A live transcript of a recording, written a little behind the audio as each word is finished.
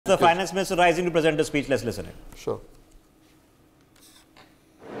the Finance Minister rising to present a speech. Let's listen in. Sure.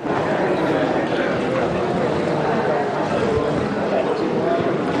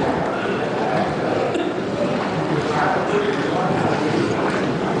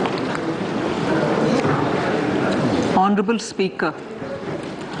 Honorable Speaker,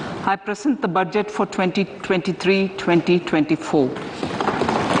 I present the budget for 2023-2024.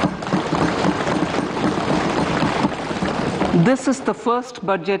 This is the first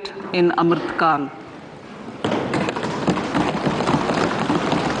budget in Amrit Kal.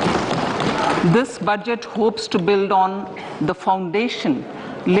 This budget hopes to build on the foundation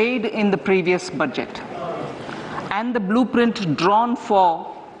laid in the previous budget and the blueprint drawn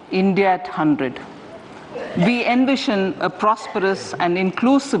for India at 100. We envision a prosperous and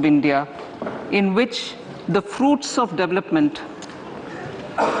inclusive India in which the fruits of development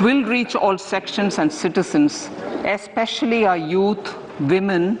will reach all sections and citizens, especially our youth,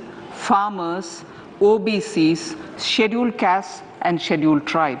 women, farmers, OBCs, scheduled castes and scheduled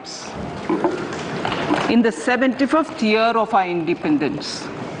tribes. In the 75th year of our independence,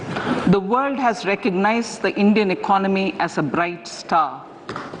 the world has recognized the Indian economy as a bright star.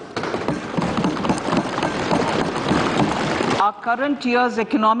 Our current year's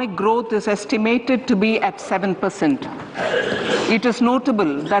economic growth is estimated to be at 7%. It is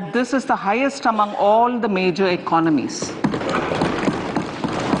notable that this is the highest among all the major economies.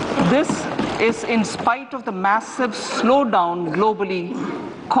 This is in spite of the massive slowdown globally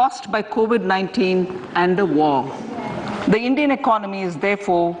caused by COVID-19 and the war. The Indian economy is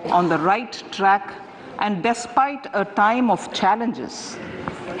therefore on the right track, and despite a time of challenges,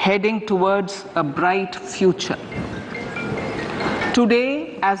 heading towards a bright future.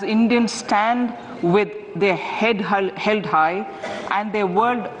 Today, as Indians stand with their head held high and the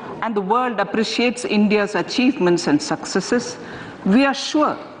world appreciates India's achievements and successes, we are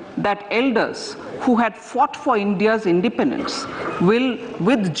sure that elders who had fought for India's independence will,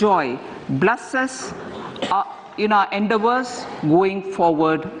 with joy, bless us in our endeavors going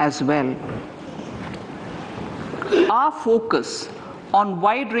forward as well. Our focus on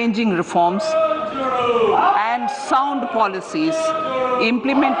wide-ranging reforms and sound policies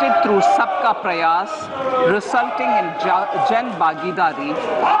implemented through Sabka Prayas, resulting in Jan Bhagidari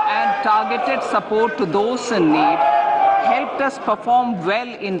and targeted support to those in need, helped us perform well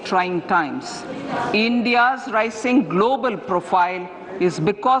in trying times. India's rising global profile is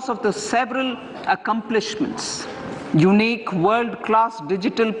because of the several accomplishments: unique world-class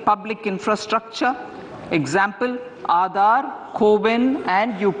digital public infrastructure, example, Aadhaar, CoWIN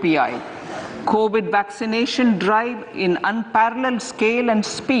and UPI. COVID vaccination drive in unparalleled scale and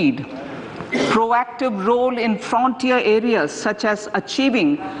speed. Proactive role in frontier areas such as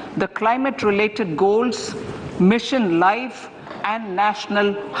achieving the climate-related goals, Mission Life and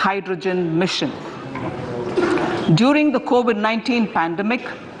National Hydrogen Mission. During the COVID-19 pandemic,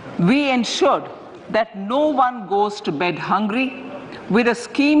 we ensured that no one goes to bed hungry with a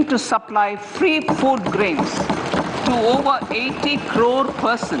scheme to supply free food grains to over 80 crore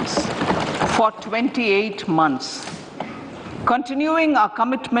persons for 28 months. Continuing our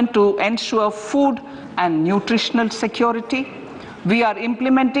commitment to ensure food and nutritional security, we are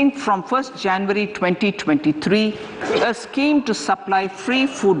implementing from 1st January 2023 a scheme to supply free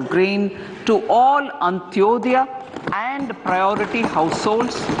food grain to all Antyodaya and priority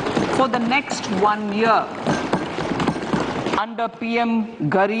households for the next 1 year. Under PM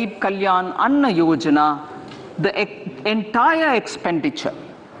Garib Kalyan Anna Yojana, the entire expenditure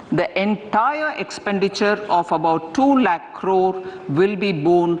of about 2 lakh crore will be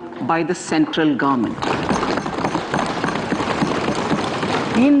borne by the central government.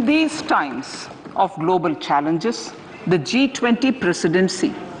 In these times of global challenges, the G20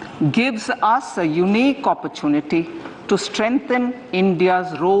 presidency gives us a unique opportunity to strengthen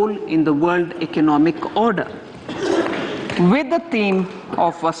India's role in the world economic order. With the theme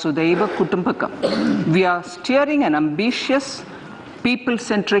of Vasudhaiva Kutumbakam, we are steering an ambitious,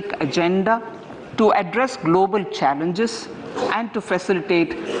 people-centric agenda to address global challenges and to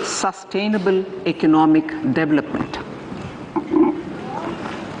facilitate sustainable economic development.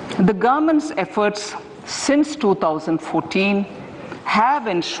 The government's efforts since 2014 have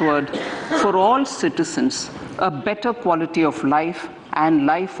ensured for all citizens a better quality of life and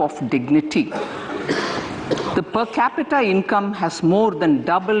life of dignity. The per capita income has more than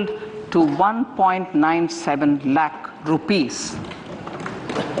doubled to 1.97 lakh rupees.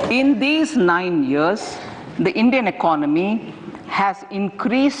 In these 9 years, the Indian economy has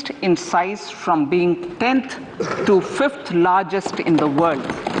increased in size from being 10th to 5th largest in the world.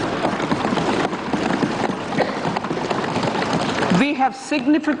 We have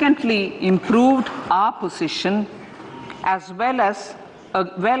significantly improved our position as well as a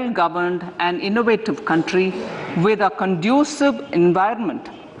well-governed and innovative country with a conducive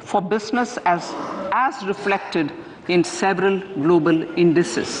environment for business as reflected in several global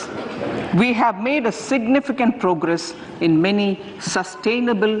indices. We have made a significant progress in many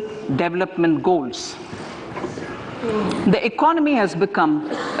sustainable development goals. The economy has become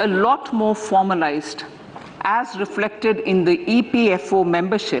a lot more formalized as reflected in the EPFO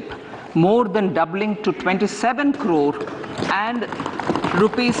membership, more than doubling to 27 crore and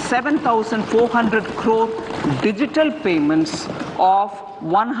rupees 7,400 crore digital payments of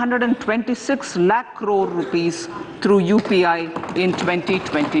 126 lakh crore rupees through UPI in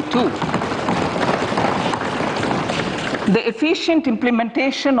 2022. The efficient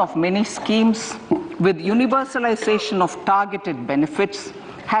implementation of many schemes with universalization of targeted benefits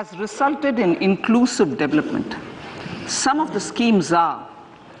has resulted in inclusive development. Some of the schemes are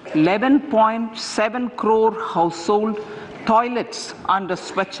 11.7 crore household toilets under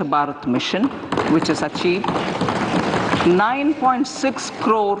Swachh Bharat mission, which is achieved, 9.6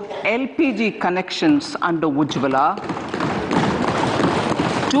 crore LPG connections under Ujjwala,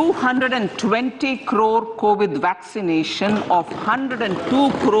 220 crore COVID vaccination of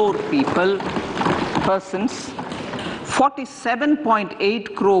 102 crore persons,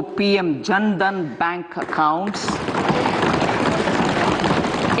 47.8 crore PM Jan Dhan bank accounts,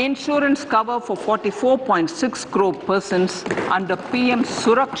 insurance cover for 44.6 crore persons under PM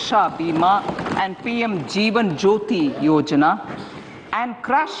Suraksha Bima and PM Jeevan Jyoti Yojana, and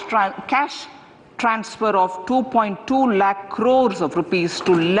cash transfer of 2.2 lakh crores of rupees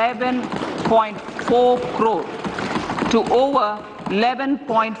to 11.4 crore to over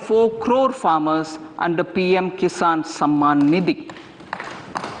 11.4 crore farmers under PM Kisan Samman Nidhi.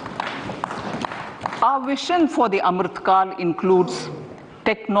 Our vision for the Amritkal includes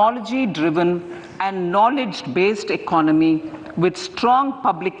technology-driven and knowledge-based economy with strong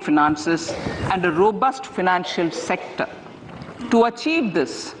public finances and a robust financial sector. To achieve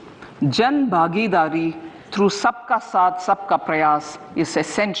this, Jan Bhagidari through Sabka Saath, Sabka Prayas is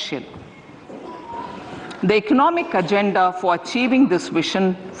essential. The economic agenda for achieving this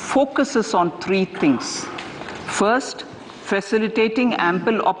vision focuses on three things. First, facilitating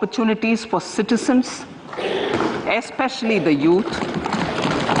ample opportunities for citizens, especially the youth,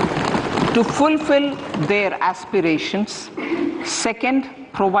 to fulfill their aspirations. Second,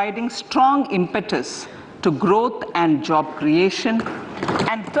 providing strong impetus to growth and job creation.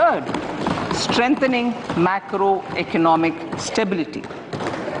 And third, strengthening macroeconomic stability.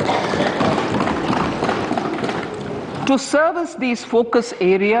 To service these focus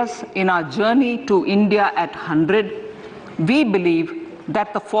areas in our journey to India at 100, we believe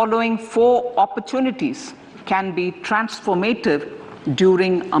that the following four opportunities can be transformative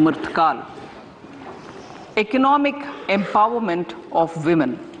during Amritkal. Economic empowerment of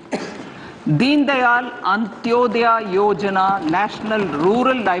women. Deen Dayal Antyodaya Yojana National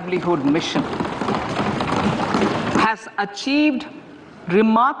Rural Livelihood Mission has achieved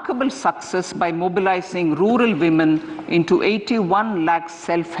remarkable success by mobilizing rural women into 81 lakh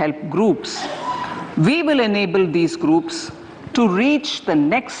self-help groups. We will enable these groups to reach the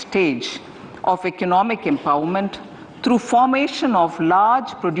next stage of economic empowerment through formation of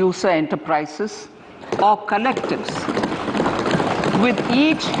large producer enterprises or collectives, with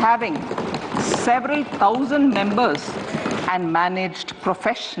each having several thousand members and managed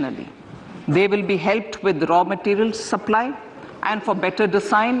professionally. They will be helped with raw materials supply and for better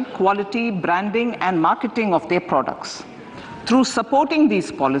design, quality, branding, and marketing of their products. Through supporting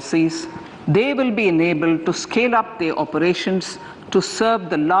these policies, they will be enabled to scale up their operations to serve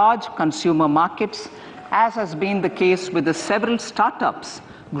the large consumer markets, as has been the case with the several startups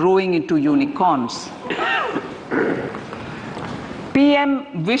growing into unicorns. PM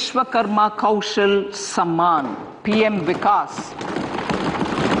Vishwakarma Kaushal Samman, PM Vikas.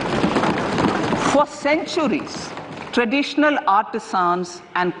 For centuries, traditional artisans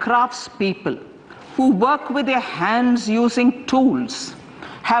and craftspeople who work with their hands using tools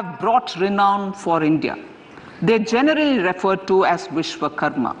have brought renown for India. They're generally referred to as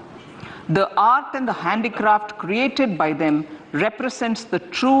Vishwakarma. The art and the handicraft created by them represents the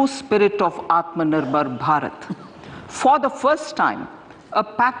true spirit of Atmanirbhar Bharat. For the first time, a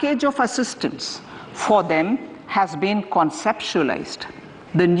package of assistance for them has been conceptualized.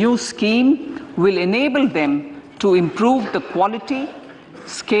 The new scheme will enable them to improve the quality,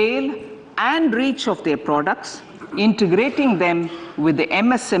 scale, and reach of their products, integrating them with the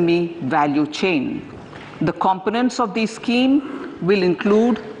MSME value chain. The components of the scheme will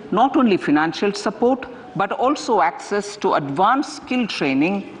include not only financial support, but also access to advanced skill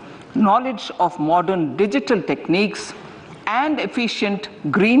training, knowledge of modern digital techniques, and efficient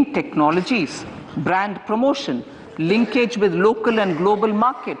green technologies, brand promotion, linkage with local and global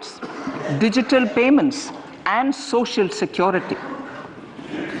markets, digital payments, and social security.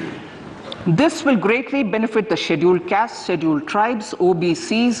 This will greatly benefit the scheduled castes, scheduled tribes,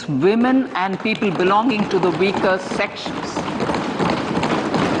 OBCs, women, and people belonging to the weaker sections.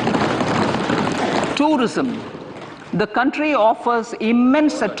 Tourism. The country offers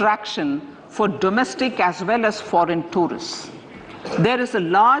immense attraction for domestic as well as foreign tourists. There is a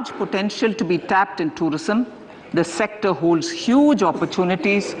large potential to be tapped in tourism. The sector holds huge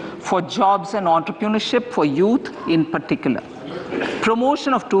opportunities for jobs and entrepreneurship for youth in particular.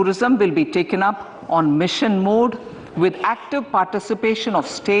 Promotion of tourism will be taken up on mission mode with active participation of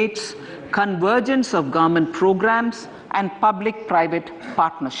states, convergence of government programs, and public-private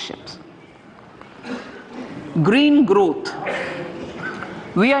partnerships. Green growth.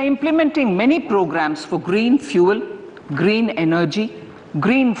 We are implementing many programs for green fuel, green energy,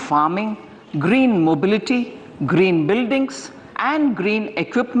 green farming, green mobility, green buildings, and green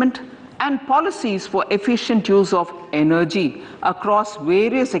equipment, and policies for efficient use of energy across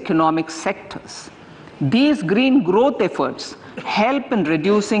various economic sectors. These green growth efforts help in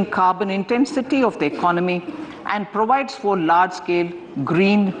reducing carbon intensity of the economy and provides for large-scale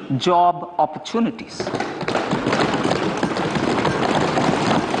green job opportunities.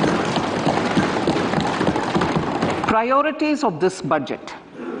 Priorities of this budget.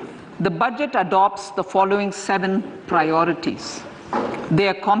 The budget adopts the following 7 priorities.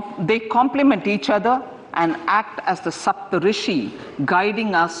 They complement each other and act as the Saptarishi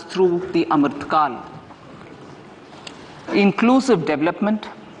guiding us through the Amritkal. Inclusive development,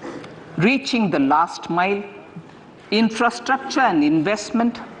 reaching the last mile, infrastructure and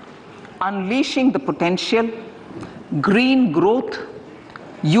investment, unleashing the potential, green growth,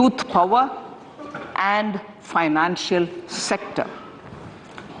 youth power, and financial sector.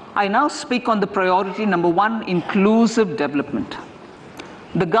 I now speak on the priority number 1, inclusive development.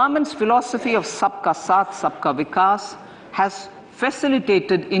 The government's philosophy of Sabka Saath, Sabka Vikas has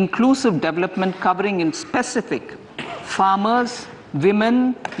facilitated inclusive development covering in specific farmers,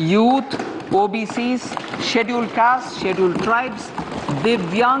 women, youth, OBCs, scheduled castes, scheduled tribes,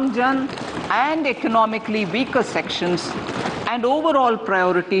 Divyangjan, and economically weaker sections, and overall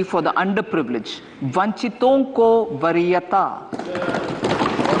priority for the underprivileged, Vanchiton ko Variyata.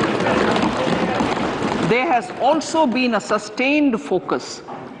 There has also been a sustained focus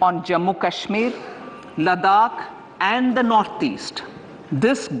on Jammu Kashmir, Ladakh, and the Northeast.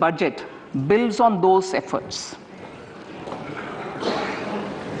 This budget builds on those efforts.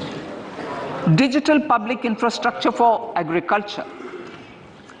 Digital public infrastructure for agriculture.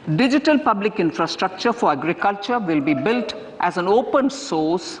 Digital public infrastructure for agriculture will be built as an open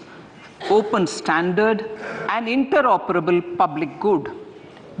source, open standard, and interoperable public good.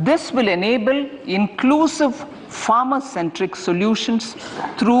 This will enable inclusive farmer-centric solutions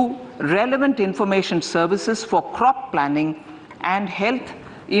through relevant information services for crop planning and health,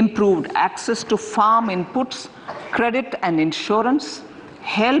 improved access to farm inputs, credit and insurance,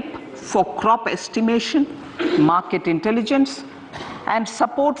 help for crop estimation, market intelligence, and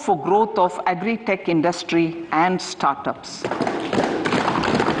support for growth of agri-tech industry and startups.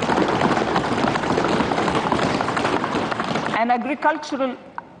 An agriculture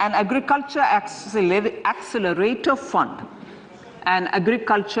accelerator fund. An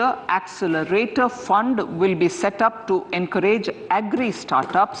agriculture accelerator fund will be set up to encourage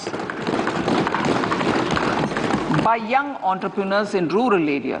agri-startups by young entrepreneurs in rural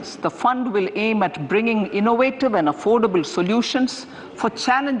areas. The fund will aim at bringing innovative and affordable solutions for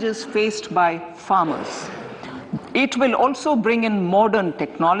challenges faced by farmers. It will also bring in modern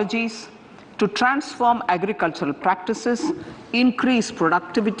technologies to transform agricultural practices, increase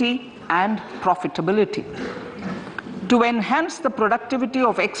productivity and profitability. To enhance the productivity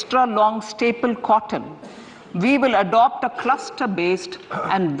of extra long staple cotton, we will adopt a cluster-based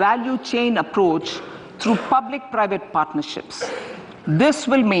and value chain approach through public-private partnerships. This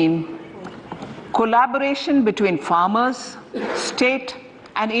will mean collaboration between farmers, state,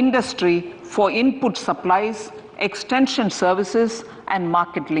 and industry for input supplies, extension services, and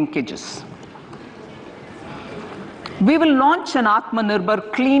market linkages. We will launch an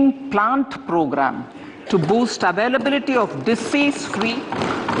Atmanirbhar Clean Plant program to boost availability of disease-free,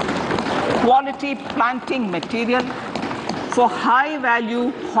 quality planting material for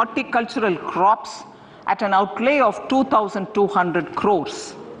high-value horticultural crops at an outlay of 2,200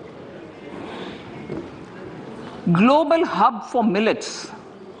 crores. Global hub for millets.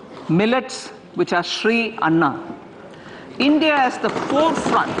 Millets which are Shri Anna. India is the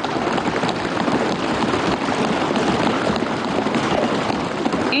forefront.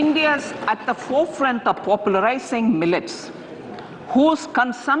 India is at the forefront of popularizing millets, whose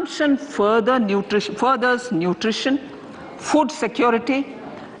consumption furthers nutrition, food security,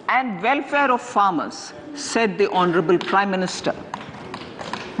 and welfare of farmers, said the Honorable Prime Minister.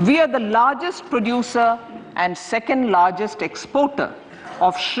 We are the largest producer and second largest exporter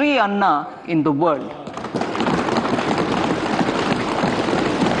of Shri Anna in the world.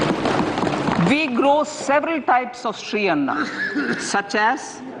 We grow several types of Shri Anna, such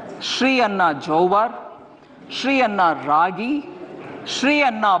as Shri Anna Jowar, Shri Anna Ragi, Shri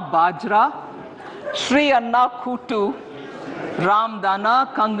Anna Bajra, Shri Anna Kutu,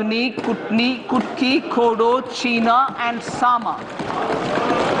 Ramdana, Kangni, Kutni, Kutki, Kodo, China, and Sama.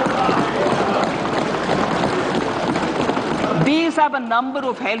 These have a number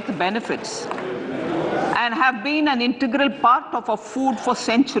of health benefits and have been an integral part of our food for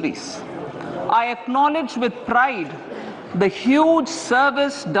centuries. I acknowledge with pride the huge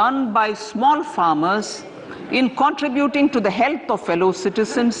service done by small farmers in contributing to the health of fellow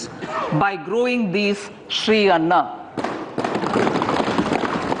citizens by growing these Shri Anna.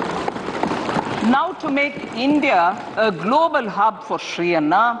 Now, to make India a global hub for Shri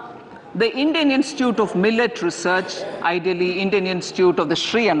Anna, the Indian Institute of Millet Research, ideally Indian Institute of the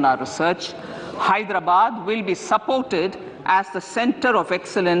Shri Anna Research, Hyderabad, will be supported as the center of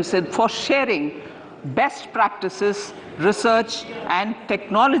excellence for sharing best practices, research, and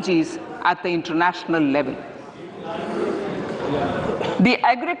technologies at the international level. The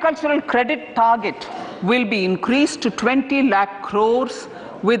agricultural credit target will be increased to 20 lakh crores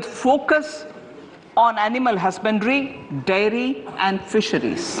with focus on animal husbandry, dairy, and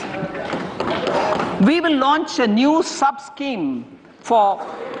fisheries. We will launch a new sub-scheme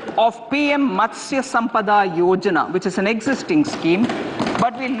of PM Matsya Sampada Yojana, which is an existing scheme,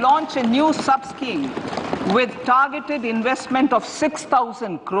 but we'll launch a new sub-scheme with targeted investment of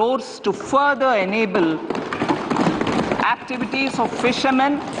 6,000 crores to further enable activities of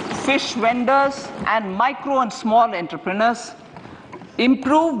fishermen, fish vendors, and micro and small entrepreneurs,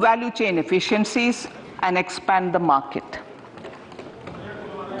 improve value chain efficiencies, and expand the market.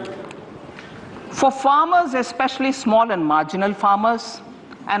 For farmers, especially small and marginal farmers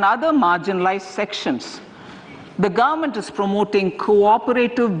and other marginalized sections, the government is promoting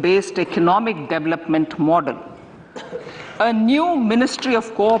cooperative-based economic development model. A new Ministry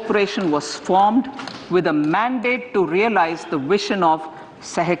of Cooperation was formed with a mandate to realize the vision of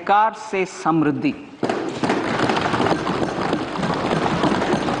Sahkar se Samriddhi.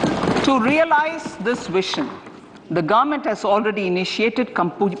 To realize this vision, the government has already initiated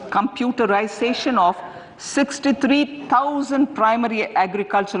computerization of 63,000 primary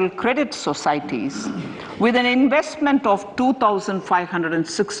agricultural credit societies with an investment of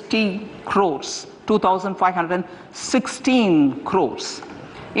 2,516 crores.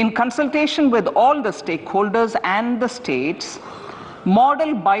 In consultation with all the stakeholders and the states,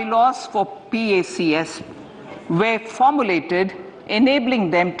 model bylaws for PACS were formulated,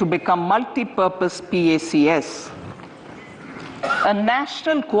 enabling them to become multi-purpose PACS. A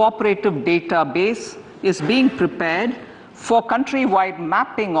national cooperative database is being prepared for countrywide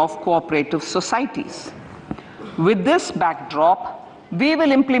mapping of cooperative societies. With this backdrop, we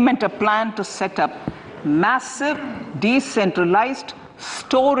will implement a plan to set up massive decentralized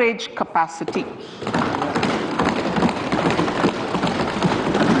storage capacity.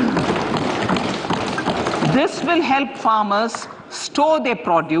 This will help farmers store their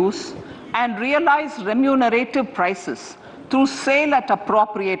produce and realize remunerative prices through sale at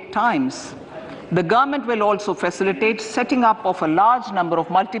appropriate times. The government will also facilitate setting up of a large number of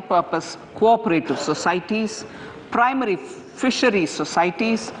multi-purpose cooperative societies, primary fishery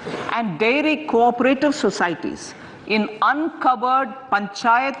societies, and dairy cooperative societies in uncovered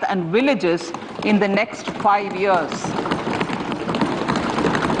panchayat and villages in the next 5 years.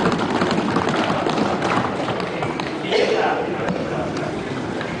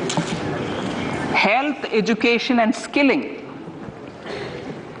 Health, education, and skilling.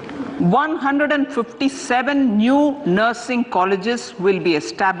 157 new nursing colleges will be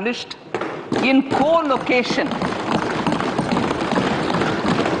established in co-location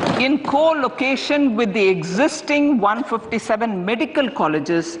with the existing 157 medical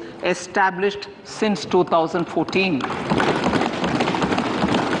colleges established since 2014.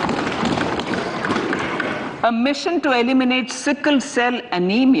 A mission to eliminate sickle cell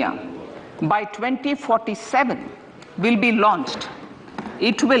anemia by 2047 will be launched.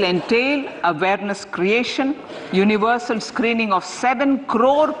 It will entail awareness creation, universal screening of 7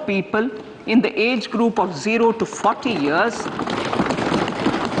 crore people in the age group of 0 to 40 years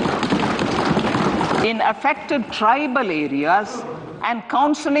in affected tribal areas and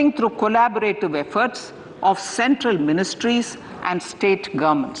counseling through collaborative efforts of central ministries and state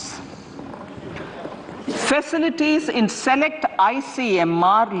governments. Facilities in select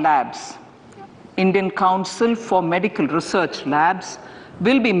ICMR labs, Indian Council for Medical Research Labs,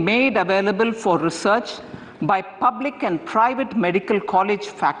 will be made available for research by public and private medical college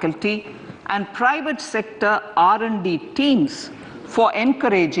faculty and private sector R&D teams for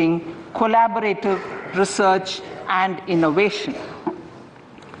encouraging collaborative research and innovation.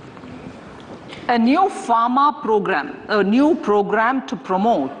 A new program to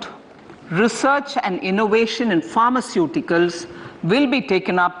promote research and innovation in pharmaceuticals will be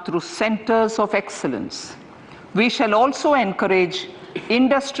taken up through centers of excellence. We shall also encourage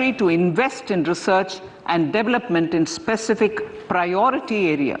industry to invest in research and development in specific priority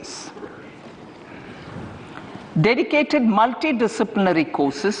areas. Dedicated multidisciplinary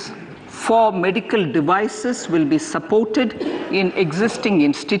courses for medical devices will be supported in existing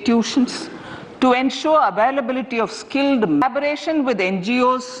institutions to ensure availability of skilled. Collaboration with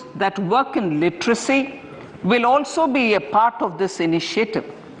NGOs that work in literacy will also be a part of this initiative.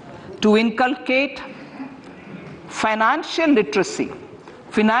 To inculcate financial literacy,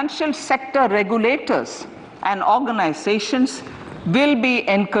 financial sector regulators and organizations will be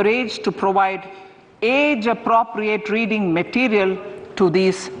encouraged to provide age-appropriate reading material to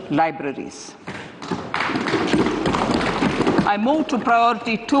these libraries. I move to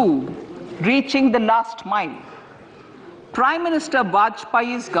priority 2, reaching the last mile. Prime Minister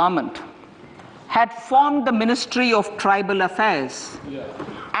Vajpayee's government had formed the Ministry of Tribal Affairs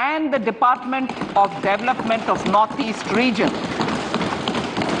and the Department of Development of Northeast Region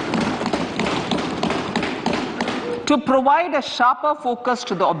to provide a sharper focus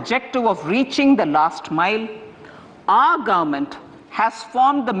to the objective of reaching the last mile. Our government has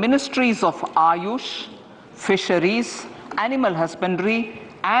formed the ministries of Ayush, Fisheries, Animal Husbandry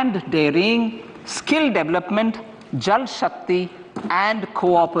and Dairying, Skill Development, Jal Shakti and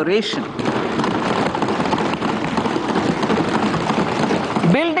Cooperation.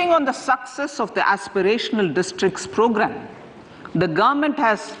 Building on the success of the Aspirational Districts program, the government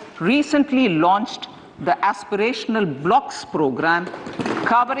has recently launched the Aspirational Blocks program,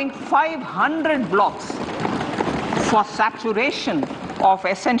 covering 500 blocks for saturation of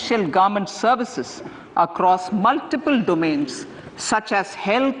essential government services across multiple domains such as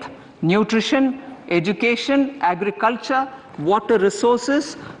health, nutrition, education, agriculture, water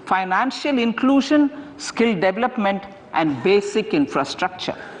resources, financial inclusion, skill development, and basic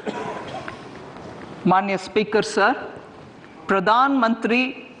infrastructure. Manya Speaker, sir, Pradhan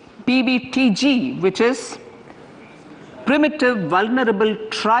Mantri PBTG, which is Primitive Vulnerable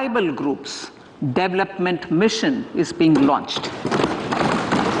Tribal Groups Development Mission, is being launched.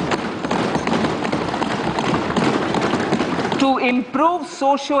 To improve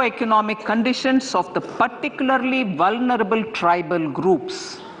socio-economic conditions of the particularly vulnerable tribal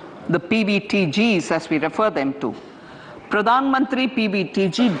groups, the PBTGs as we refer them to, Pradhan Mantri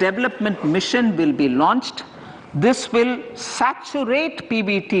PBTG Development Mission will be launched. This will saturate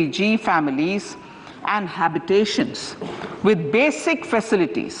PBTG families and habitations with basic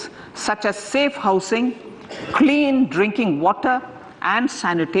facilities such as safe housing, clean drinking water and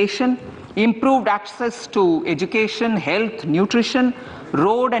sanitation, improved access to education, health, nutrition,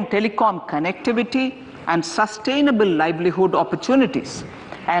 road and telecom connectivity, and sustainable livelihood opportunities.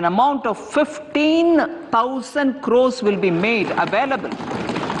 An amount of 15,000 crores will be made available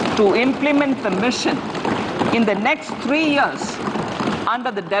to implement the mission in the next 3 years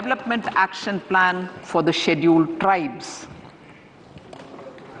under the Development Action Plan for the Scheduled Tribes.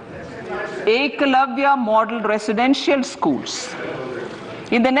 Ekalavya Model Residential Schools.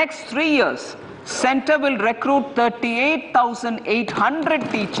 In the next 3 years, Center will recruit 38,800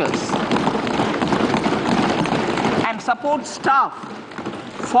 teachers and support staff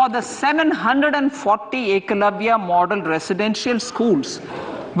for the 740 Ekalavya Model Residential Schools,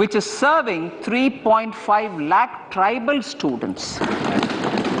 which is serving 3.5 lakh tribal students.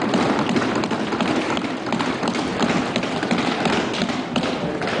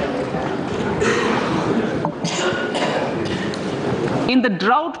 In the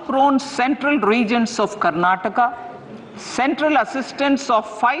drought-prone central regions of Karnataka, central assistance of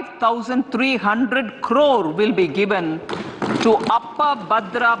 5,300 crore will be given to Upper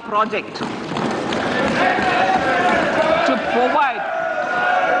Bhadra project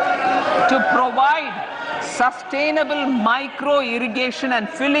to provide sustainable micro irrigation and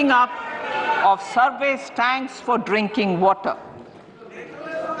filling up of surface tanks for drinking water.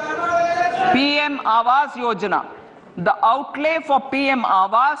 PM Awas Yojana. The outlay for PM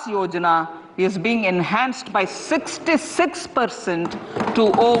Awas Yojana is being enhanced by 66%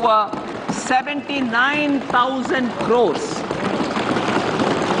 to over 79,000 crores.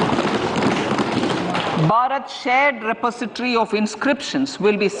 Bharat Shared Repository of Inscriptions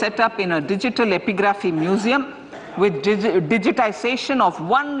will be set up in a digital epigraphy museum with digitization of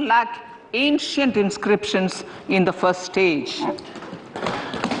 1 lakh ancient inscriptions in the first stage.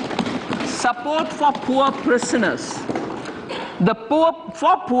 Support for poor prisoners. For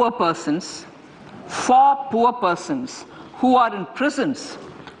poor persons who are in prisons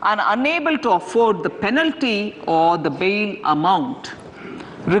and unable to afford the penalty or the bail amount,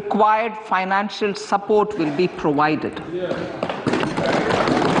 required financial support will be provided.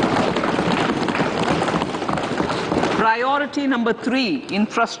 Priority number 3,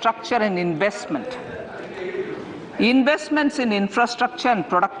 infrastructure and investment. Investments in infrastructure and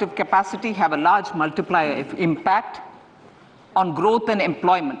productive capacity have a large multiplier impact on growth and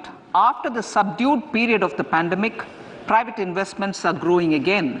employment. After the subdued period of the pandemic, private investments are growing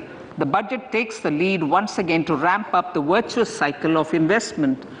again. The budget takes the lead once again to ramp up the virtuous cycle of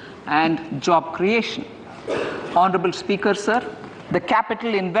investment and job creation. Honorable Speaker, sir, the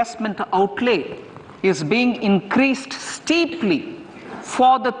capital investment outlay is being increased steeply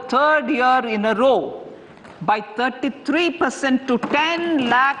for the 3rd year in a row by 33% to 10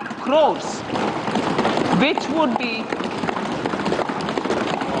 lakh crores, which would be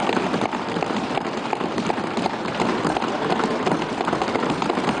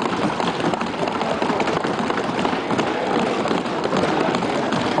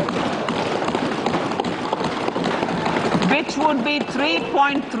would be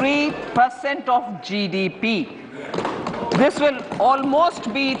 3.3% of GDP. This will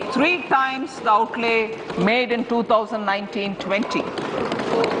almost be 3 times the outlay made in 2019-20.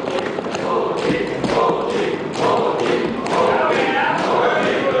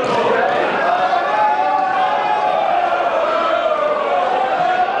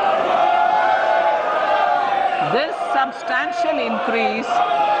 This substantial increase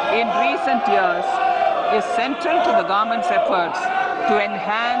in recent years is central to the government's efforts to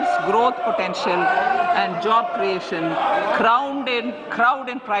enhance growth potential and job creation, crowd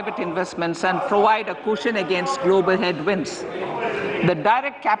in private investments, and provide a cushion against global headwinds. The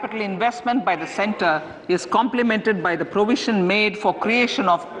direct capital investment by the center is complemented by the provision made for creation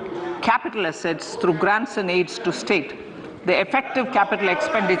of capital assets through grants and aids to state. The effective capital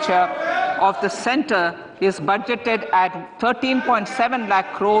expenditure of the center is budgeted at 13.7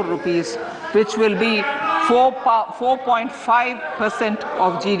 lakh crore rupees, which will be 4.5%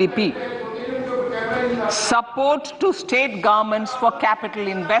 of GDP. Support to state governments for capital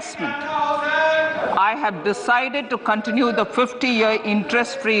investment. I have decided to continue the 50-year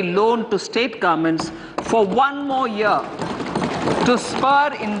interest-free loan to state governments for 1 more year to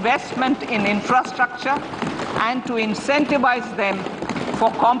spur investment in infrastructure and to incentivize them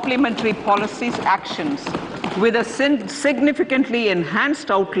for complementary policies actions with a significantly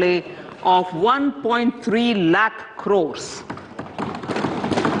enhanced outlay of 1.3 lakh crores.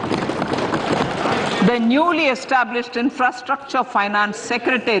 The newly established Infrastructure Finance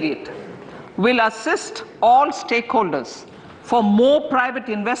Secretariat will assist all stakeholders for more private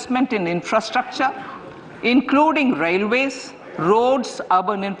investment in infrastructure, including railways, roads,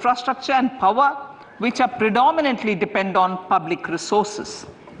 urban infrastructure, and power, which are predominantly depend on public resources.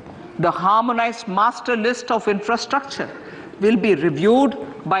 The harmonized master list of infrastructure will be reviewed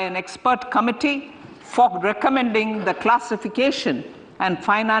by an expert committee for recommending the classification and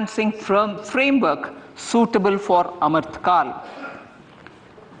financing framework suitable for Amrit Kal.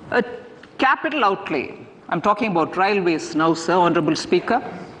 A capital outlay, I'm talking about railways now, sir, Honorable Speaker,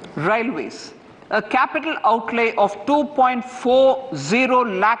 railways. A capital outlay of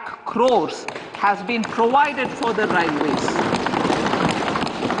 2.40 lakh crores has been provided for the railways.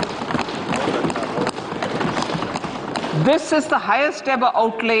 This is the highest ever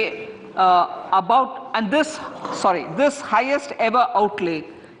outlay this highest ever outlay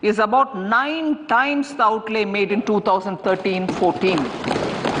is about 9 times the outlay made in 2013-14.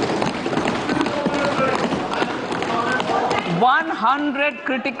 100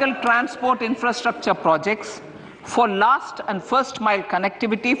 critical transport infrastructure projects for last and first mile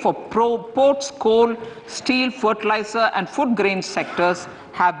connectivity for ports, coal, steel, fertilizer, and food grain sectors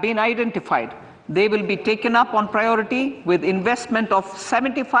have been identified. They will be taken up on priority with investment of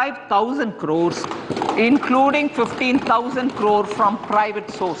 75,000 crores, including 15,000 crore from private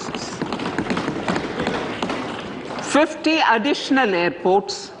sources. 50 additional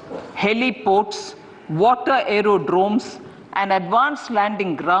airports, heliports, water aerodromes, and advanced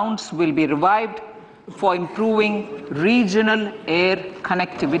landing grounds will be revived for improving regional air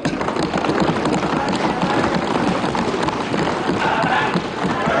connectivity.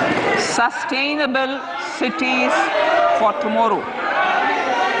 Sustainable cities for tomorrow.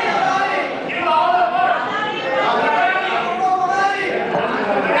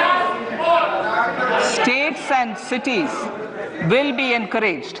 States and cities will be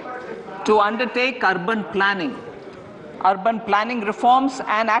encouraged to undertake urban planning reforms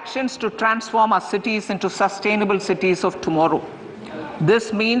and actions to transform our cities into sustainable cities of tomorrow.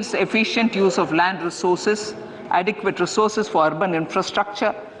 This means efficient use of land resources, adequate resources for urban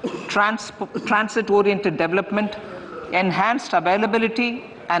infrastructure, transit-oriented development, enhanced availability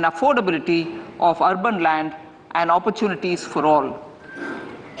and affordability of urban land, and opportunities for all.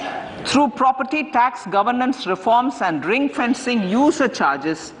 Through property tax governance reforms and ring-fencing user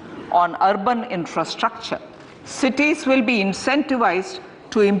charges on urban infrastructure, cities will be incentivized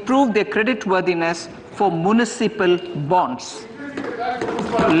to improve their creditworthiness for municipal bonds.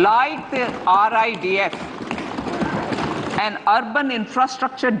 Like the RIDF, an Urban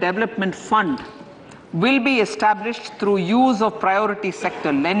Infrastructure Development Fund will be established through use of priority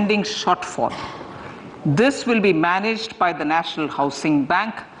sector lending shortfall. This will be managed by the National Housing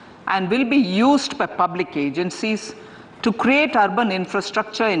Bank and will be used by public agencies to create urban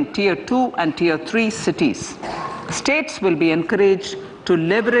infrastructure in Tier 2 and Tier 3 cities. States will be encouraged to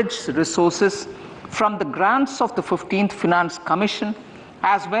leverage resources from the grants of the 15th Finance Commission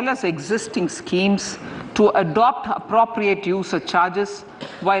as well as existing schemes to adopt appropriate user charges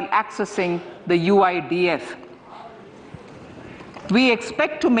while accessing the UIDF. We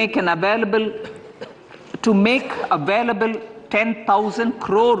expect to make available 10,000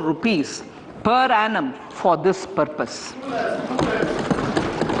 crore rupees per annum for this purpose.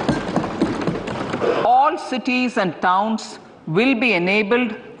 All cities and towns will be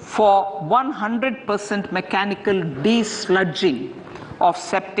enabled for 100% mechanical desludging of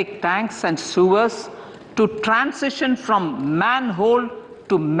septic tanks and sewers to transition from manhole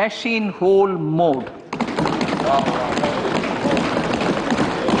to machine hole mode.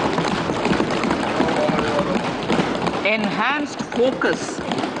 Enhanced focus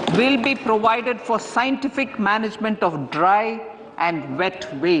will be provided for scientific management of dry and wet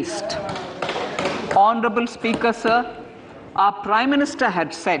waste. Honorable Speaker, sir, our Prime Minister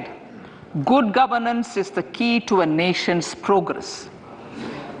had said, good governance is the key to a nation's progress.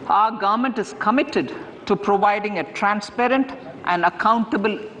 Our government is committed to providing a transparent and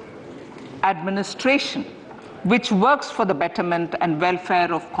accountable administration which works for the betterment and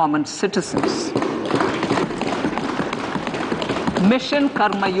welfare of common citizens. Mission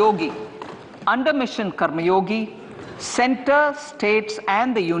Karma Yogi. Under Mission Karma Yogi, center, states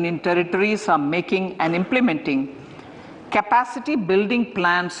and the union territories are making and implementing capacity building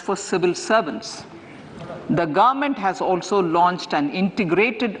plans for civil servants. The government has also launched an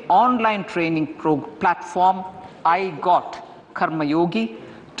integrated online training platform, Govt Karma Yogi,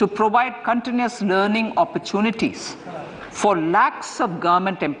 to provide continuous learning opportunities for lakhs of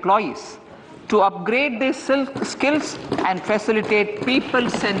government employees to upgrade their skills and facilitate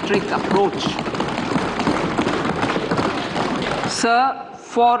people-centric approach. Sir,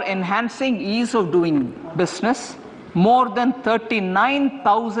 for enhancing ease of doing business, more than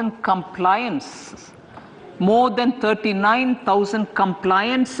 39,000 compliances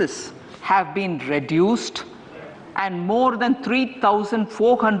have been reduced and more than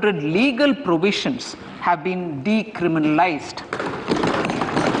 3,400 legal provisions have been decriminalized.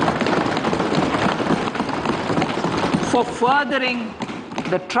 For furthering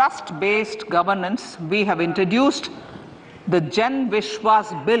the trust-based governance, we have introduced the Jan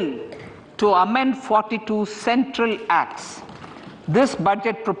Vishwas Bill to amend 42 central acts. This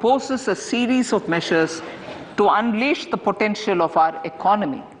budget proposes a series of measures to unleash the potential of our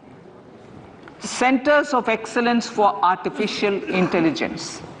economy. Centers of Excellence for Artificial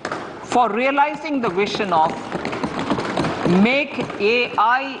Intelligence. For realizing the vision of Make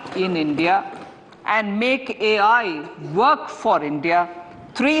AI in India and Make AI Work for India,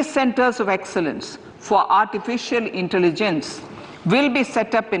 3 centers of excellence for artificial intelligence will be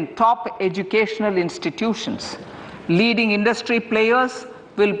set up in top educational institutions. Leading industry players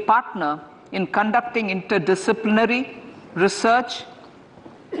will partner in conducting interdisciplinary research,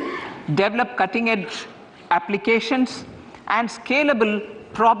 develop cutting-edge applications, and scalable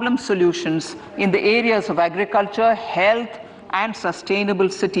problem solutions in the areas of agriculture, health, and sustainable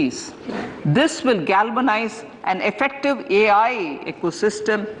cities. This will galvanize an effective AI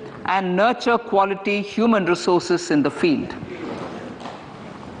ecosystem and nurture quality human resources in the field.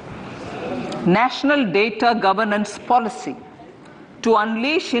 National Data Governance Policy to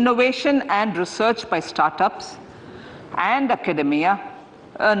unleash innovation and research by startups and academia.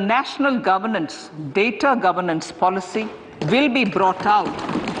 A national data governance policy will be brought out.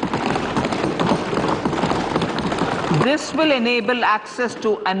 This will enable access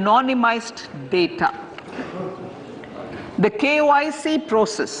to anonymized data. The KYC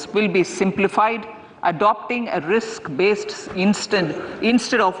process will be simplified, adopting a risk-based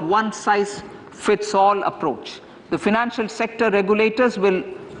instead of one-size-fits-all approach. The financial sector regulators will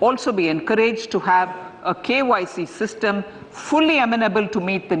also be encouraged to have a KYC system fully amenable to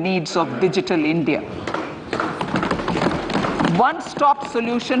meet the needs of digital India. One-stop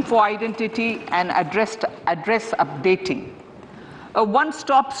solution for identity and address updating. A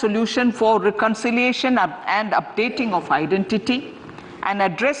one-stop solution for reconciliation and updating of identity and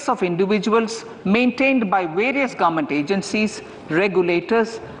address of individuals maintained by various government agencies,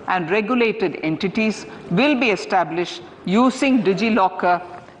 regulators, and regulated entities will be established using DigiLocker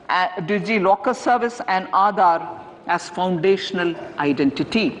service and Aadhaar as foundational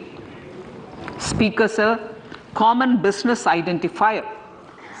identity. Speaker, sir, common business identifier.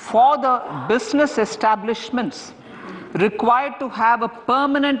 For the business establishments required to have a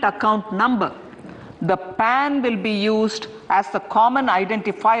permanent account number, the PAN will be used as the common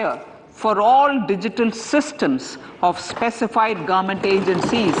identifier for all digital systems of specified government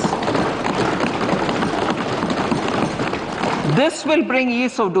agencies. This will bring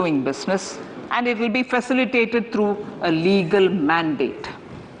ease of doing business, and it will be facilitated through a legal mandate.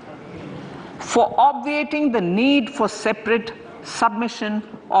 For obviating the need for separate submission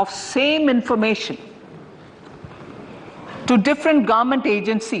of same information to different government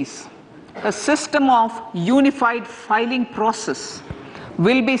agencies, a system of unified filing process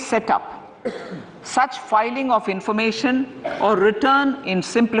will be set up. Such filing of information or return in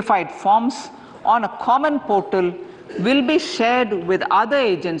simplified forms on a common portal will be shared with other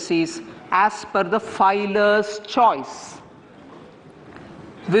agencies as per the filer's choice.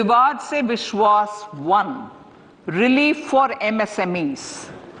 Vivad Se Vishwas 1. Relief for MSMEs.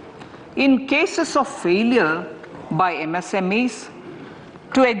 In cases of failure by MSMEs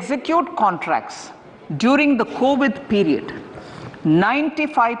to execute contracts during the COVID period,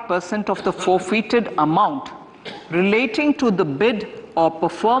 95% of the forfeited amount relating to the bid or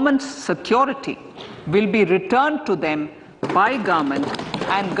performance security will be returned to them by government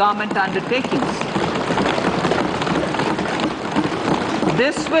and government undertakings.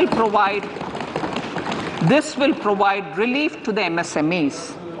 This will provide relief to the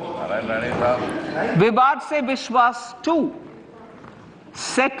MSMEs. Vivad Se Vishwas 2.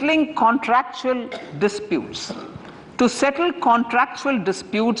 Settling contractual disputes. To settle contractual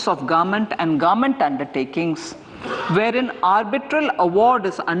disputes of government and government undertakings, wherein arbitral award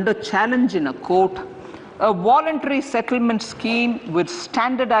is under challenge in a court, a voluntary settlement scheme with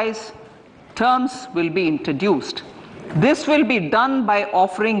standardized terms will be introduced. This will be done by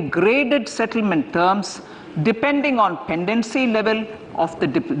offering graded settlement terms depending on pendency level of the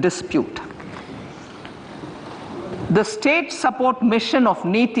dispute. The state support mission of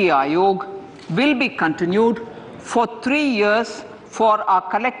Niti Aayog will be continued for 3 years for our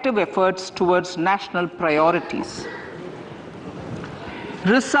collective efforts towards national priorities.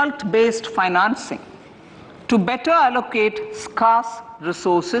 Result-based financing. To better allocate scarce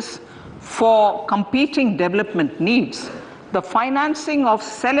resources for competing development needs, the financing of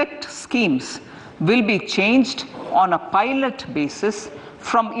select schemes will be changed on a pilot basis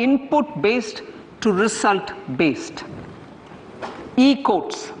from input-based to result-based.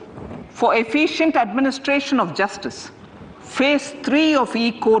 E-courts. For efficient administration of justice, Phase 3 of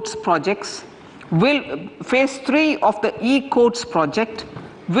e-courts projects Phase 3 of the e-courts project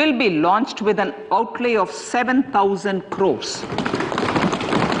will be launched with an outlay of 7,000 crores.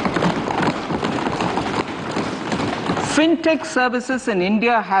 Fintech services in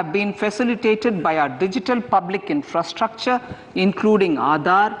India have been facilitated by our digital public infrastructure, including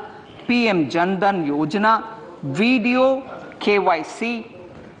Aadhaar, PM Jan Dhan Yojana, Video, KYC,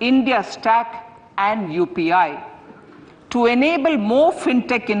 India Stack, and UPI. To enable more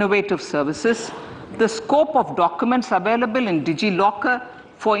fintech innovative services, the scope of documents available in DigiLocker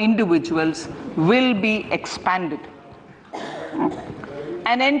for individuals will be expanded.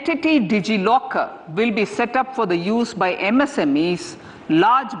 An entity DigiLocker will be set up for the use by MSMEs,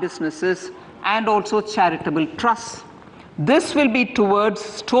 large businesses, and also charitable trusts. This will be towards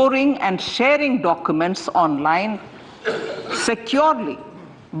storing and sharing documents online securely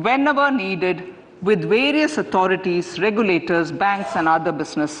whenever needed with various authorities, regulators, banks, and other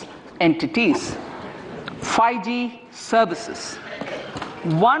business entities. 5G services.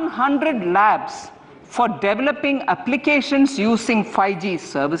 100 labs for developing applications using 5G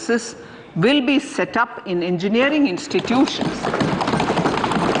services will be set up in engineering institutions.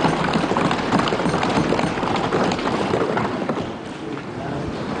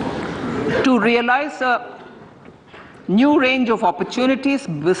 To realize a new range of opportunities,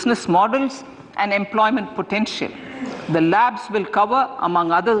 business models, and employment potential. The labs will cover,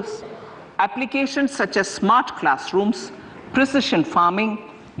 among others, applications such as smart classrooms, precision farming,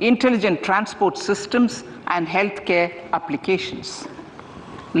 intelligent transport systems, and healthcare applications.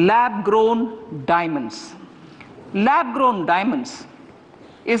 Lab-grown diamonds. Lab-grown diamonds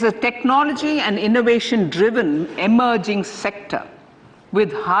is a technology and innovation-driven emerging sector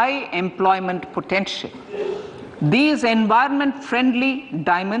with high employment potential. These environment-friendly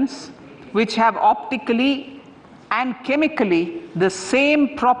diamonds, which have optically and chemically the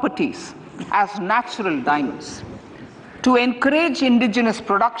same properties as natural diamonds. To encourage indigenous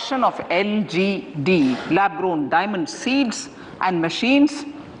production of LGD, lab-grown diamond seeds and machines,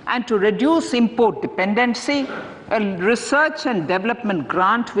 and to reduce import dependency, a research and development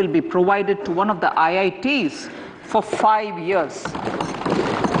grant will be provided to one of the IITs for 5 years.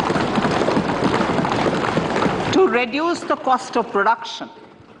 To reduce the cost of production,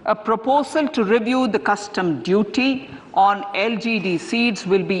 a proposal to review the custom duty on LGD seeds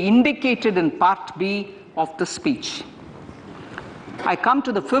will be indicated in Part B of the speech. I come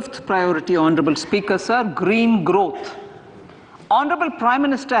to the fifth priority, Honorable Speaker, sir, green growth. Honorable Prime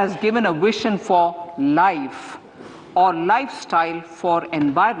Minister has given a vision for life or lifestyle for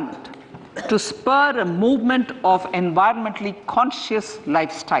environment to spur a movement of environmentally conscious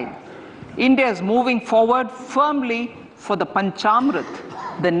lifestyle. India is moving forward firmly for the Panchamrit,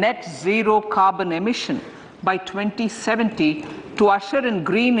 the net zero carbon emission by 2070 to usher in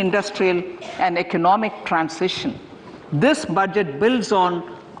green industrial and economic transition. This budget builds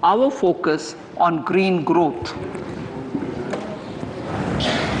on our focus on green growth.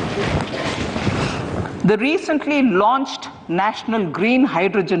 The recently launched National Green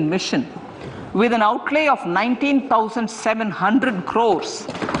Hydrogen Mission, with an outlay of 19,700 crores,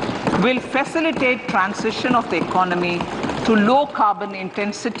 will facilitate transition of the economy to low carbon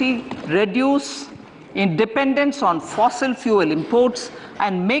intensity, reduce dependence on fossil fuel imports,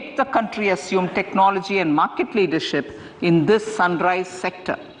 and make the country assume technology and market leadership in this sunrise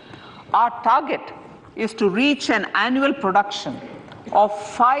sector. Our target is to reach an annual production of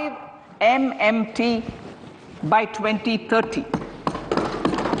 5 MMT by 2030.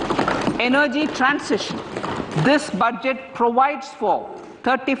 Energy transition. This budget provides for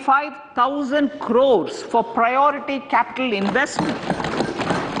 35,000 crores for priority capital investment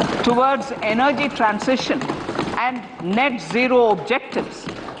towards energy transition and net zero objectives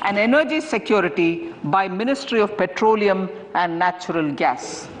and energy security by Ministry of Petroleum and Natural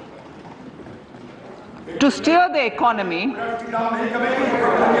Gas. To steer the economy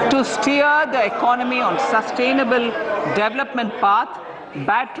on sustainable development path,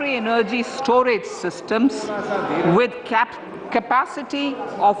 battery energy storage systems with capacity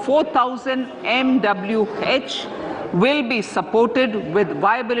of 4,000 MWH will be supported with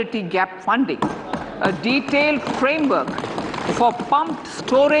viability gap funding. A detailed framework for pumped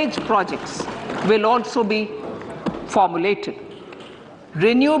storage projects will also be formulated.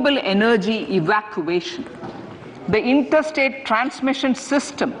 Renewable energy evacuation. The interstate transmission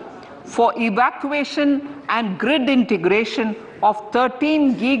system for evacuation and grid integration of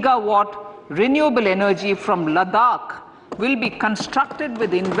 13 gigawatt renewable energy from Ladakh will be constructed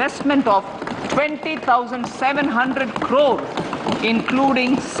with investment of 20,700 crores,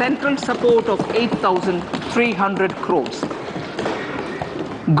 including central support of 8,300 crores.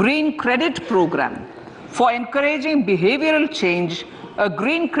 Green credit program. For encouraging behavioral change, a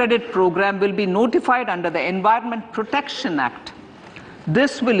green credit program will be notified under the Environment Protection Act.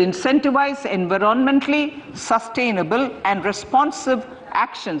 This will incentivize environmentally sustainable and responsive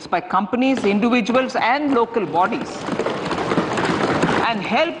actions by companies, individuals, and local bodies, and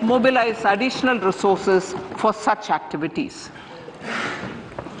help mobilize additional resources for such activities.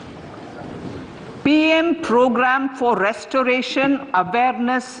 PM Program for Restoration,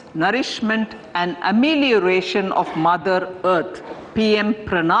 Awareness, Nourishment, and Amelioration of Mother Earth, PM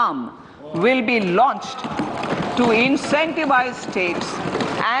Pranam, will be launched to incentivize states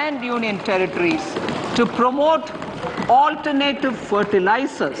and union territories to promote alternative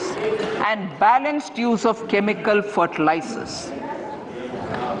fertilizers and balanced use of chemical fertilizers.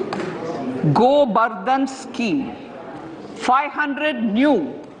 Go Bardhan scheme. 500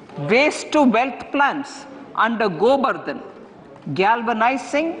 new waste to wealth plans under Go Bardhan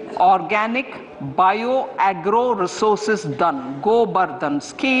Galvanizing Organic Bio-Agro Resources Done (Go-Bar-Dan)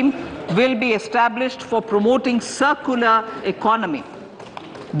 scheme will be established for promoting circular economy.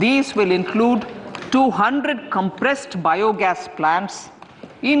 These will include 200 compressed biogas plants,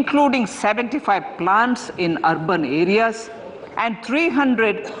 including 75 plants in urban areas, and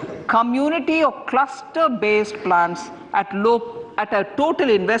 300 community or cluster-based plants at a total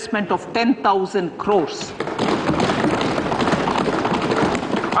investment of 10,000 crores.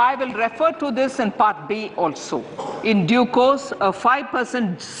 I will refer to this in Part B also. In due course, a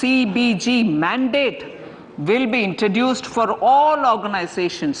 5% CBG mandate will be introduced for all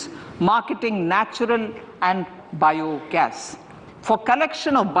organizations marketing natural and biogas. For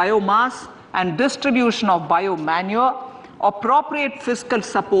collection of biomass and distribution of biomanure, appropriate fiscal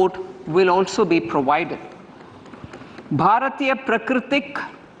support will also be provided. Bharatiya Prakritik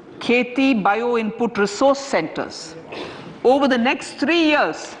Kheti Bio Input Resource Centers. Over the next 3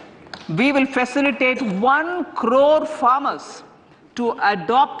 years, we will facilitate 1 crore farmers to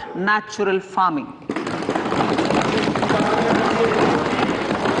adopt natural farming.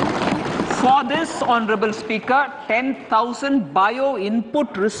 For this, Honorable Speaker, 10,000 bio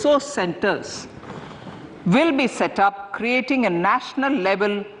input resource centers will be set up, creating a national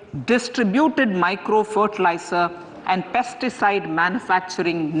level distributed micro fertilizer and pesticide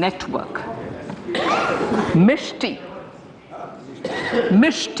manufacturing network. Mishti.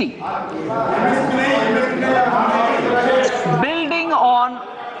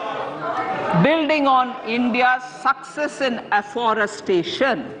 Building on India's success in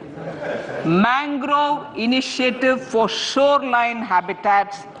afforestation, mangrove initiative for shoreline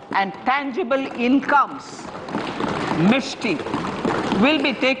habitats and tangible incomes, Mishti, will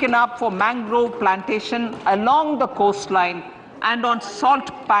be taken up for mangrove plantation along the coastline and on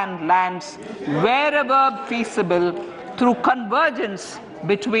salt pan lands wherever feasible through convergence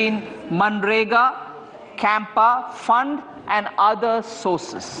between Manrega, Campa, Fund and other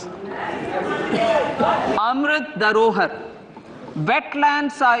sources. Amrit Dharohar.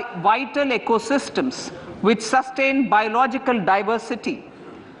 Wetlands are vital ecosystems which sustain biological diversity.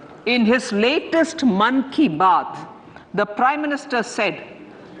 In his latest Mann Ki Baat, the Prime Minister said,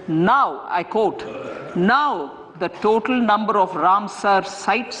 now, I quote, now the total number of Ramsar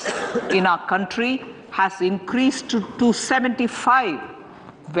sites in our country has increased to 75,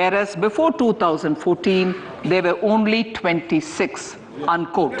 whereas before 2014, there were only 26,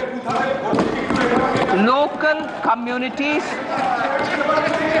 unquote. Local communities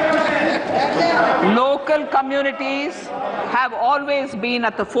have always been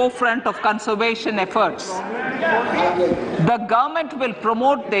at the forefront of conservation efforts. The government will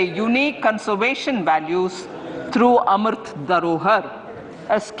promote their unique conservation values through Amrit Dharohar,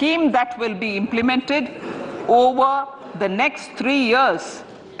 a scheme that will be implemented over the next 3 years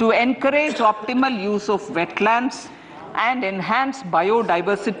to encourage optimal use of wetlands and enhance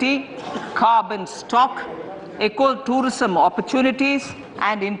biodiversity, carbon stock, ecotourism opportunities,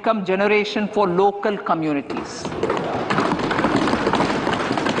 and income generation for local communities.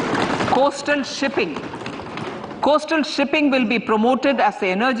 Coastal shipping. Coastal shipping will be promoted as the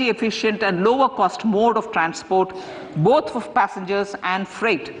energy efficient and lower cost mode of transport, both for passengers and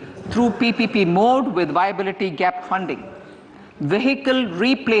freight, through PPP mode with viability gap funding. Vehicle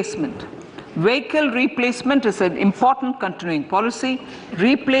replacement. Vehicle replacement is an important continuing policy,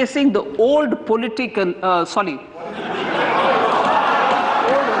 replacing the old political,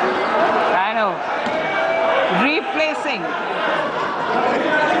 replacing,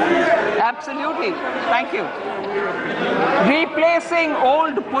 absolutely, thank you. Replacing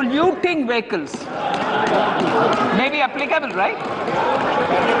old polluting vehicles. Maybe applicable, right?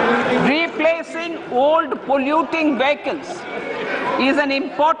 Replacing old polluting vehicles is an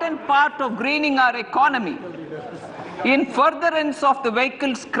important part of greening our economy. In furtherance of the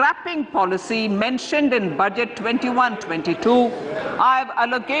vehicle scrapping policy mentioned in Budget 21-22, I have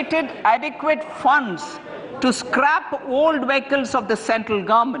allocated adequate funds to scrap old vehicles of the central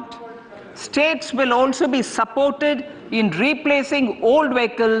government. States will also be supported in replacing old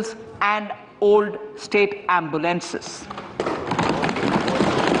vehicles and old state ambulances.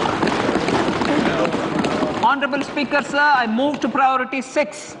 Honorable Speaker, sir, I move to priority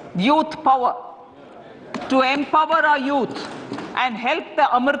 6, youth power. To empower our youth and help the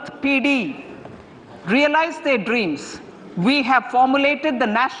Amrit PD realize their dreams, we have formulated the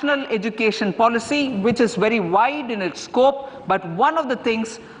national education policy, which is very wide in its scope, but one of the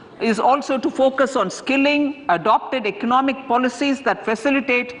things is also to focus on skilling, adopted economic policies that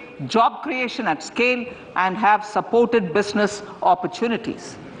facilitate job creation at scale and have supported business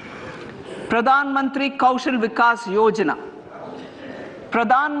opportunities. Pradhan Mantri Kaushal Vikas Yojana.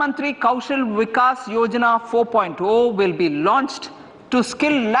 Pradhan Mantri Kaushal Vikas Yojana 4.0 will be launched to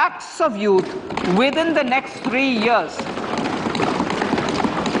skill lakhs of youth within the next 3 years.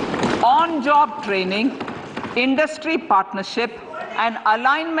 On-job training, industry partnership, and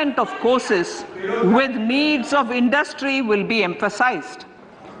alignment of courses with needs of industry will be emphasized.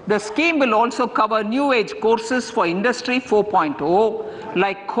 The scheme will also cover new age courses for Industry 4.0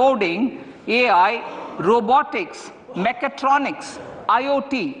 like coding, AI, robotics, mechatronics,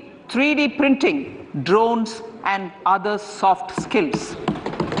 IoT, 3D printing, drones, and other soft skills.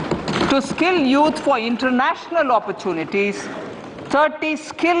 To skill youth for international opportunities, 30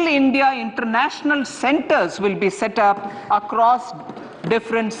 Skill India international centers will be set up across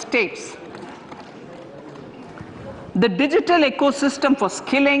different states. The digital ecosystem for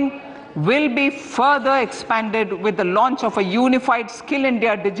skilling will be further expanded with the launch of a unified Skill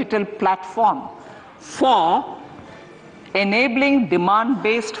India digital platform for enabling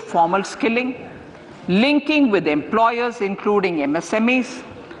demand-based formal skilling, linking with employers including MSMEs,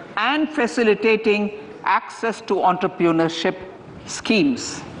 and facilitating access to entrepreneurship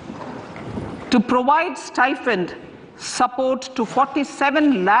schemes. To provide stipend support to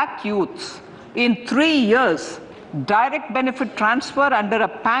 47 lakh youths in 3 years, direct benefit transfer under a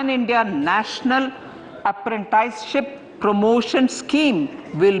pan-India national apprenticeship promotion scheme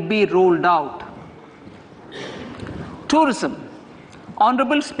will be rolled out. Tourism.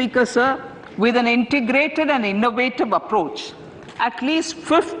 Honorable Speaker, sir, with an integrated and innovative approach, at least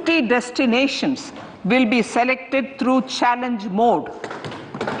 50 destinations will be selected through challenge mode.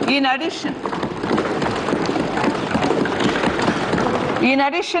 In addition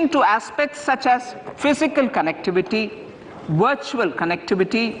to aspects such as physical connectivity, virtual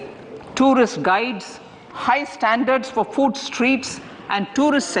connectivity, tourist guides, high standards for food streets, and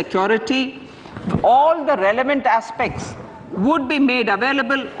tourist security, all the relevant aspects would be made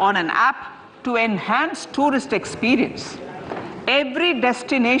available on an app to enhance tourist experience. Every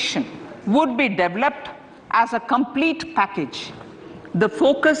destination would be developed as a complete package. The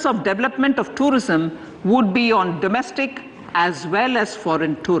focus of development of tourism would be on domestic as well as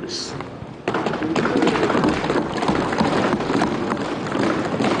foreign tourists.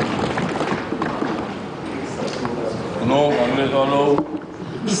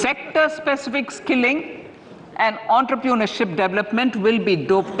 Sector-specific skilling and entrepreneurship development will be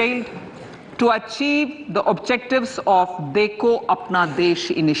dovetailed to achieve the objectives of Dekho Apna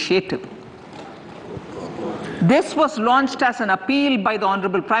Desh initiative. This was launched as an appeal by the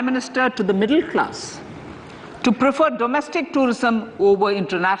Honorable Prime Minister to the middle class to prefer domestic tourism over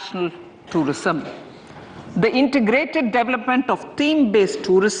international tourism. The integrated development of theme-based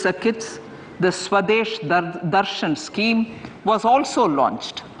tourist circuits, the Swadesh Darshan scheme, was also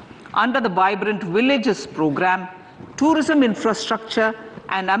launched. Under the Vibrant Villages program, tourism infrastructure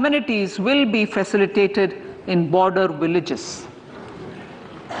and amenities will be facilitated in border villages.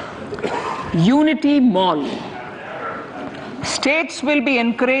 Unity Mall. States will be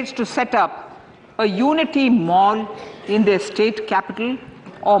encouraged to set up a Unity Mall in their state capital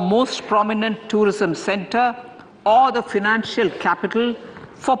or most prominent tourism center or the financial capital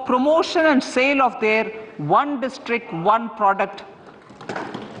for promotion and sale of their one district, one product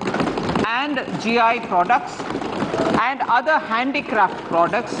and GI products and other handicraft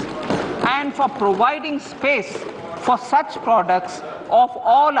products, and for providing space for such products of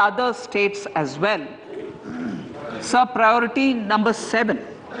all other states as well. Sir, priority number 7,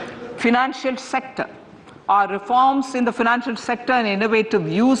 financial sector. Our reforms in the financial sector and innovative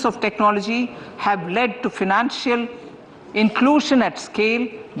use of technology have led to financial inclusion at scale,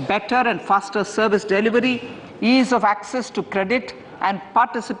 better and faster service delivery, ease of access to credit, and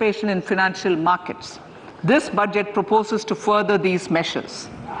participation in financial markets. This budget proposes to further these measures.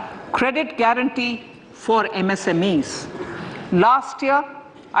 Credit guarantee for MSMEs. Last year,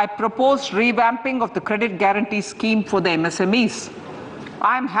 I proposed revamping of the credit guarantee scheme for the MSMEs.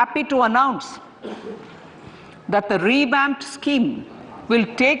 I am happy to announce that the revamped scheme will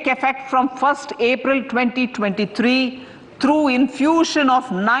take effect from 1st April 2023 through infusion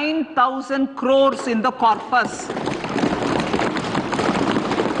of 9,000 crores in the corpus.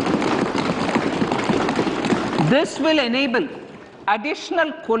 This will enable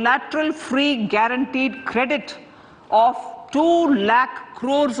additional collateral-free guaranteed credit of 2 lakh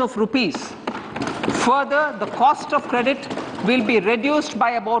crores of rupees. Further, the cost of credit will be reduced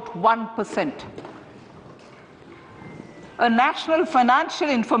by about 1%. A national financial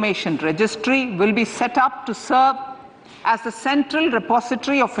information registry will be set up to serve as the central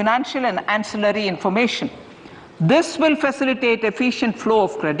repository of financial and ancillary information. This will facilitate efficient flow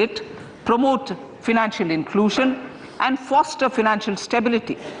of credit, promote financial inclusion, and foster financial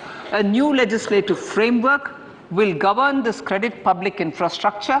stability. A new legislative framework will govern this credit public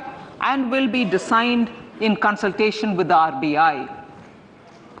infrastructure and will be designed in consultation with the RBI.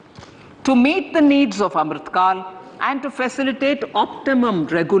 To meet the needs of Amritkal and to facilitate optimum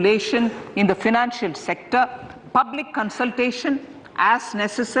regulation in the financial sector, public consultation, as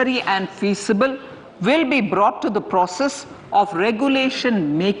necessary and feasible, will be brought to the process of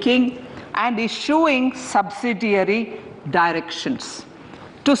regulation making and issuing subsidiary directions.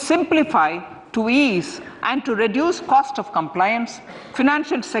 To simplify, to ease, and to reduce cost of compliance,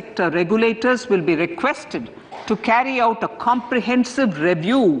 financial sector regulators will be requested to carry out a comprehensive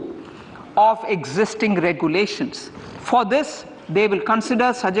review of existing regulations. For this, they will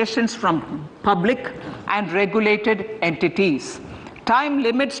consider suggestions from public and regulated entities. Time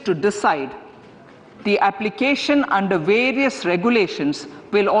limits to decide the application under various regulations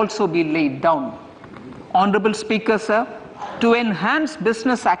will also be laid down. Honorable Speaker, sir, to enhance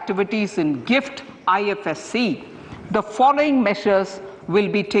business activities in GIFT IFSC, the following measures will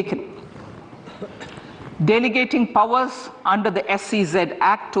be taken. Delegating powers under the SEZ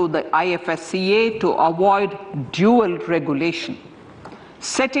Act to the IFSCA to avoid dual regulation.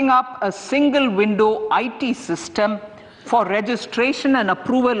 Setting up a single window IT system for registration and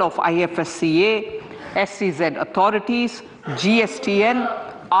approval of IFSCA, SEZ authorities, GSTN,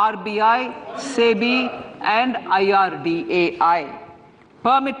 RBI, SEBI, and IRDAI.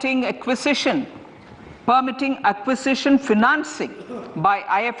 Permitting acquisition financing by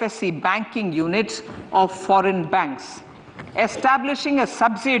IFSC banking units of foreign banks. Establishing a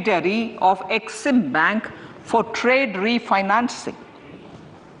subsidiary of Exim Bank for trade refinancing.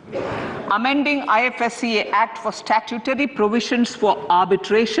 Amending IFSCA Act for statutory provisions for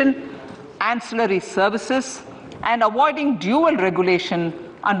arbitration, ancillary services, and avoiding dual regulation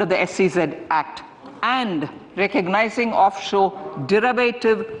under the SEZ Act, and recognizing offshore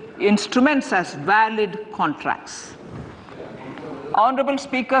derivative instruments as valid contracts. Honorable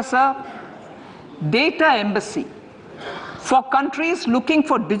Speaker, sir, data embassy. For countries looking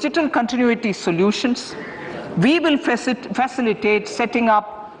for digital continuity solutions, we will facilitate setting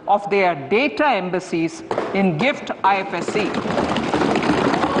up of their data embassies in GIFT IFSC.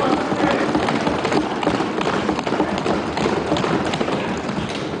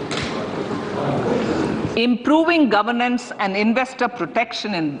 Improving governance and investor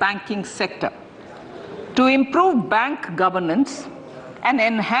protection in banking sector. To improve bank governance and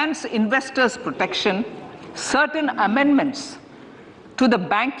enhance investors' protection, certain amendments to the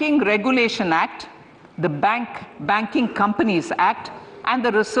Banking Regulation Act, the Banking Companies Act, and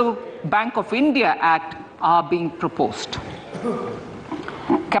the Reserve Bank of India Act are being proposed.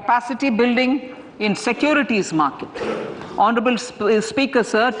 Capacity building in securities market. Honorable Speaker,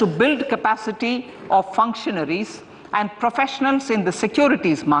 sir, to build capacity of functionaries and professionals in the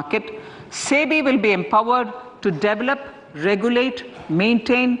securities market, SEBI will be empowered to develop, regulate,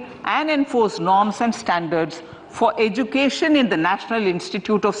 maintain, and enforce norms and standards for education in the National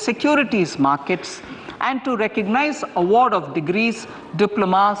Institute of Securities Markets and to recognize award of degrees,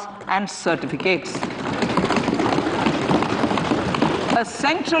 diplomas, and certificates. A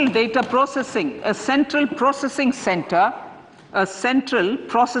central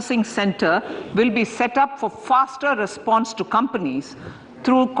processing center will be set up for faster response to companies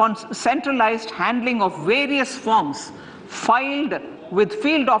through centralized handling of various forms filed with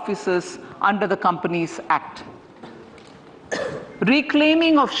field officers under the Companies Act.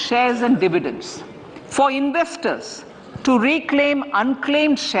 Reclaiming of shares and dividends. For investors to reclaim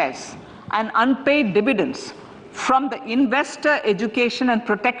unclaimed shares and unpaid dividends from the Investor Education and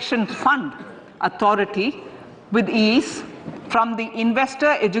Protection Fund Authority with ease, from the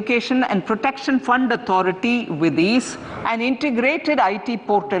Investor Education and Protection Fund Authority with ease, an integrated IT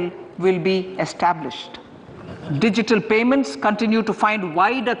portal will be established. Digital payments continue to find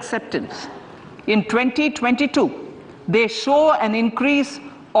wide acceptance. In 2022, they show an increase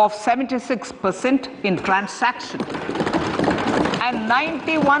of 76% in transaction and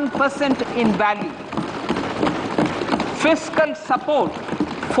 91% in value. Fiscal support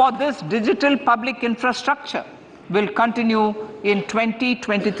for this digital public infrastructure will continue in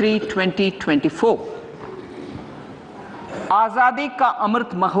 2023-2024. Azadi Ka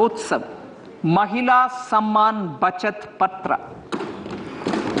Amrit Mahotsav, Mahila Samman Bachat Patra.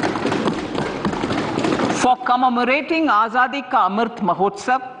 For commemorating Azadi Ka Amrit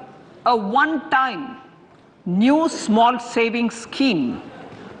Mahotsav, a one-time new small savings scheme,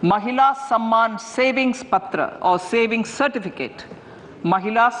 Mahila Samman Savings Patra or Savings Certificate,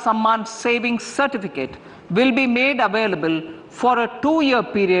 Mahila Samman Savings Certificate will be made available for a 2-year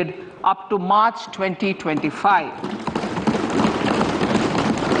period up to March 2025.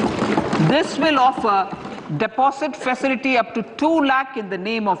 This will offer deposit facility up to 2 lakh in the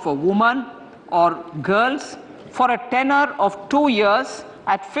name of a woman or girls for a tenor of 2 years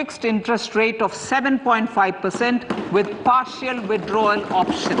at fixed interest rate of 7.5% with partial withdrawal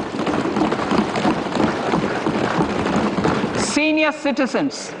option. Senior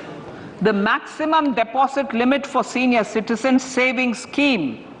citizens. The maximum deposit limit for senior citizens savings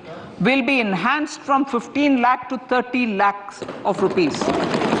scheme will be enhanced from 15 lakh to 30 lakhs of rupees.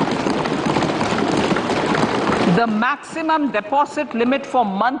 The maximum deposit limit for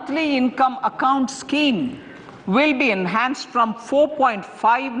monthly income account scheme will be enhanced from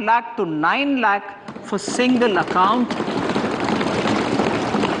 4.5 lakh to 9 lakh for single account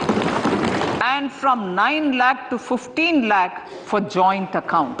and from 9 lakh to 15 lakh for joint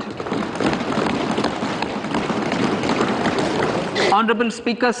account. Honorable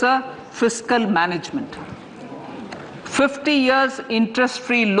Speaker, sir, fiscal management. 50 years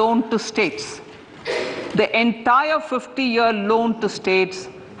interest-free loan to states. The entire 50-year loan to states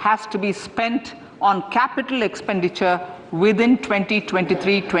has to be spent on capital expenditure within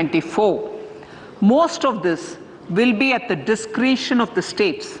 2023-24. Most of this will be at the discretion of the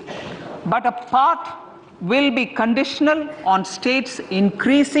states, but a part will be conditional on states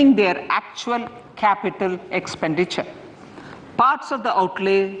increasing their actual capital expenditure. Parts of the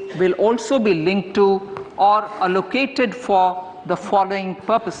outlay will also be linked to or allocated for the following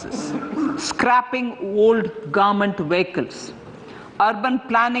purposes: scrapping old government vehicles, urban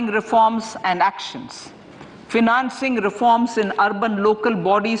planning reforms and actions, financing reforms in urban local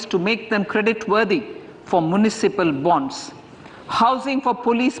bodies to make them credit-worthy for municipal bonds, housing for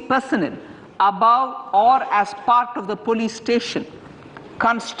police personnel above or as part of the police station,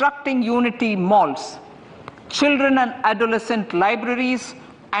 constructing unity malls, children and adolescent libraries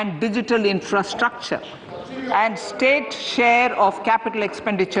and digital infrastructure, and state share of capital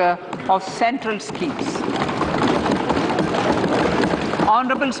expenditure of central schemes.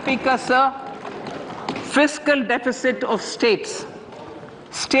 Honorable Speaker, sir, fiscal deficit of states.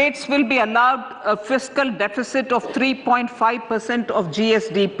 States will be allowed a fiscal deficit of 3.5% of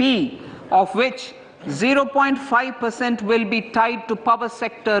GSDP, of which 0.5% will be tied to power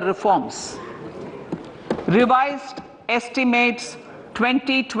sector reforms. Revised estimates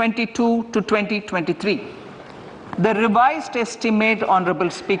 2022 to 2023. The revised estimate, Honorable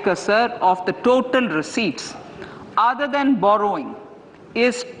Speaker, sir, of the total receipts other than borrowing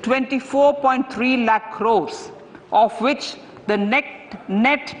is 24.3 lakh crores, of which the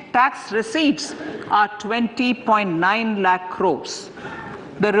net tax receipts are 20.9 lakh crores.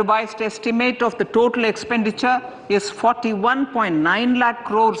 The revised estimate of the total expenditure is 41.9 lakh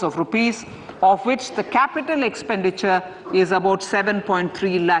crores of rupees, of which the capital expenditure is about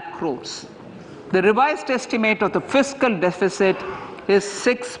 7.3 lakh crores. The revised estimate of the fiscal deficit is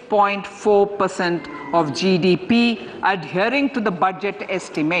 6.4% of GDP, adhering to the budget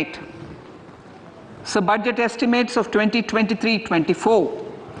estimate. So budget estimates of 2023-24.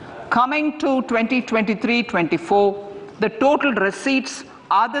 Coming to 2023-24, the total receipts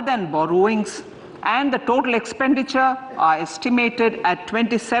other than borrowings and the total expenditure are estimated at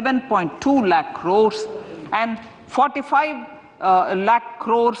 27.2 lakh crores and 45 lakh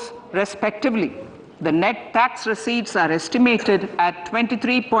crores respectively. The net tax receipts are estimated at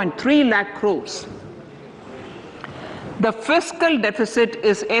 23.3 lakh crores. The fiscal deficit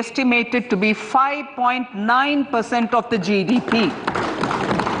is estimated to be 5.9% of the GDP.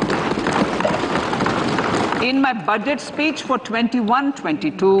 In my budget speech for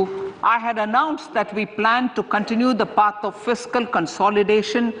 21-22, I had announced that we plan to continue the path of fiscal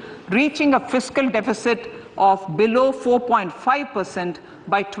consolidation, reaching a fiscal deficit of below 4.5%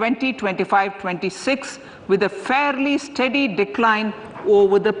 by 2025-26, with a fairly steady decline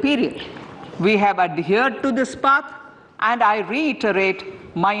over the period. We have adhered to this path, and I reiterate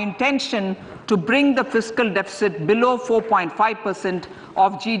my intention to bring the fiscal deficit below 4.5%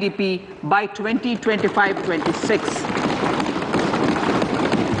 of GDP by 2025-26.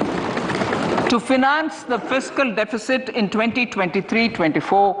 To finance the fiscal deficit in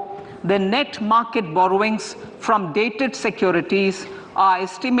 2023-24, the net market borrowings from dated securities are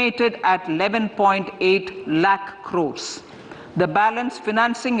estimated at 11.8 lakh crores. The balance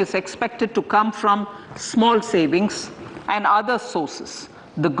financing is expected to come from small savings and other sources.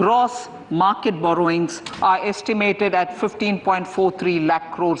 The gross market borrowings are estimated at 15.43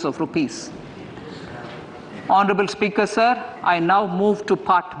 lakh crores of rupees. Honorable Speaker, sir, I now move to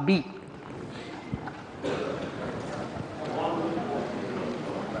Part B.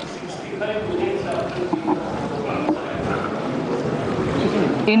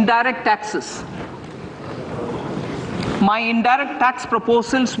 Indirect taxes. My indirect tax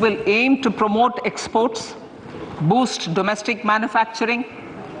proposals will aim to promote exports, boost domestic manufacturing,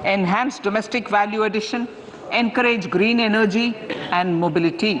 enhance domestic value addition, encourage green energy and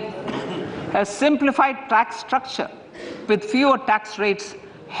mobility. A simplified tax structure with fewer tax rates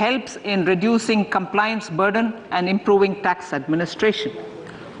helps in reducing compliance burden and improving tax administration.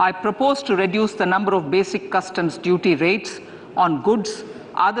 I propose to reduce the number of basic customs duty rates on goods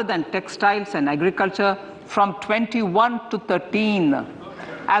other than textiles and agriculture from 21 to 13.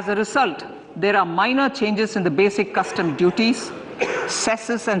 As a result, there are minor changes in the basic custom duties,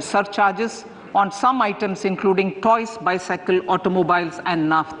 cesses and surcharges on some items including toys, bicycle, automobiles and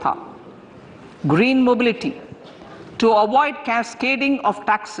naphtha. Green mobility. To avoid cascading of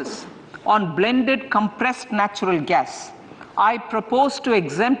taxes on blended compressed natural gas, I propose to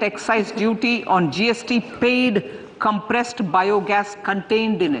exempt excise duty on GST paid compressed biogas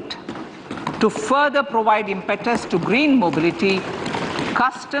contained in it. To further provide impetus to green mobility,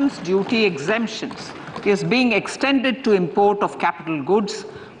 customs duty exemptions is being extended to import of capital goods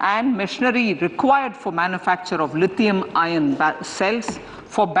and machinery required for manufacture of lithium-ion cells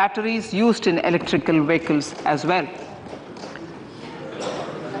for batteries used in electrical vehicles as well.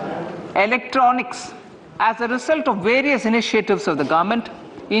 Electronics. As a result of various initiatives of the government,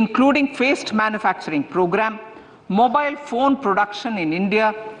 including phased manufacturing program, mobile phone production in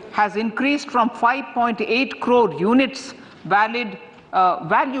India has increased from 5.8 crore units valued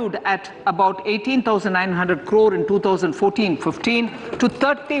at about 18,900 crore in 2014-15 to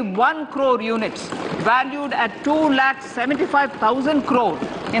 31 crore units valued at 2,75,000 crore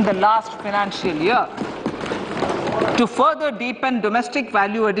in the last financial year. To further deepen domestic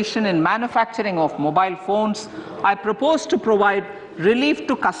value addition in manufacturing of mobile phones, I propose to provide relief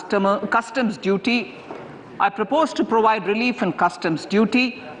to customs duty. I propose to provide relief in customs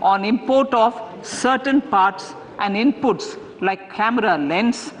duty on import of certain parts and inputs like camera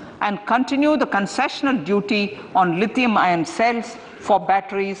lens and continue the concessional duty on lithium-ion cells for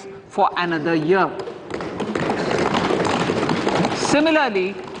batteries for another year.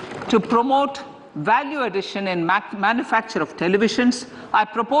 Similarly, to promote value addition in manufacture of televisions, I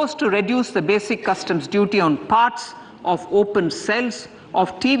propose to reduce the basic customs duty on parts of open cells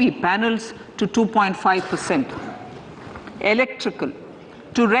of TV panels to 2.5%. Electrical.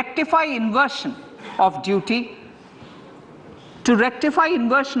 To rectify inversion of duty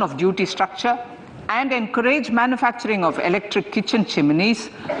structure and encourage manufacturing of electric kitchen chimneys,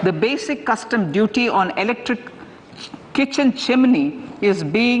 the basic custom duty on electric kitchen chimney is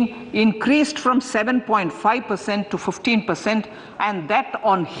being increased from 7.5% to 15%, and that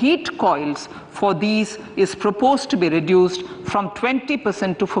on heat coils for these is proposed to be reduced from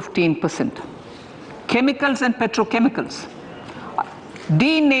 20% to 15%. Chemicals and petrochemicals.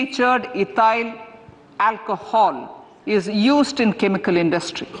 Denatured ethyl alcohol is used in chemical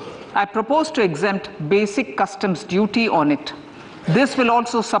industry. I propose to exempt basic customs duty on it. This will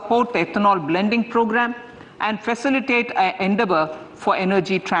also support the ethanol blending program and facilitate an endeavor for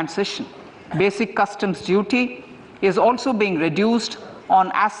energy transition. Basic customs duty is also being reduced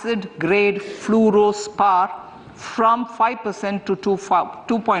on acid-grade fluorospar from 5% to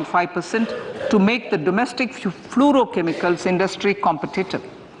 2.5% to make the domestic fluorochemicals industry competitive.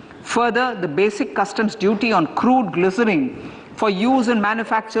 Further, the basic customs duty on crude glycerin for use in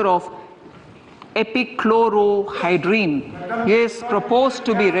manufacture of epichlorohydrin is proposed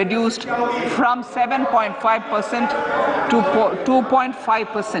to be reduced from 7.5% to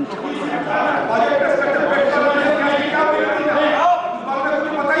 2.5%.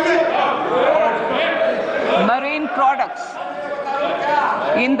 Marine products.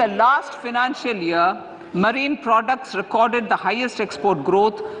 In the last financial year, marine products recorded the highest export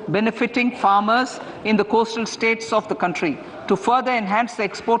growth, benefiting farmers in the coastal states of the country. To further enhance the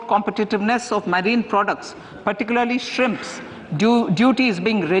export competitiveness of marine products, particularly shrimps, duty is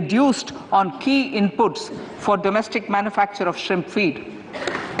being reduced on key inputs for domestic manufacture of shrimp feed.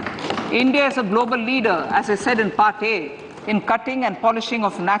 India is a global leader, as I said in Part A, in cutting and polishing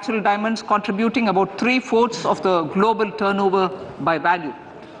of natural diamonds, contributing about 3/4 of the global turnover by value.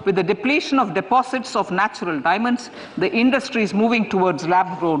 With the depletion of deposits of natural diamonds, the industry is moving towards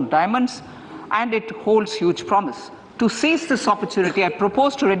lab-grown diamonds, and it holds huge promise. To seize this opportunity, I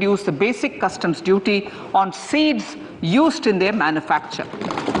propose to reduce the basic customs duty on seeds used in their manufacture.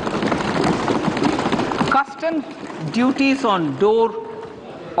 Customs duties on door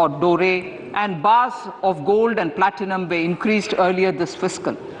or doré and bars of gold and platinum were increased earlier this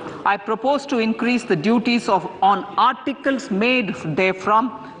fiscal. I propose to increase the duties on articles made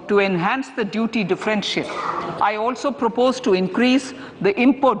therefrom to enhance the duty differential. I also propose to increase the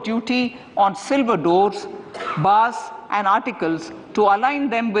import duty on silver doors, bars and articles to align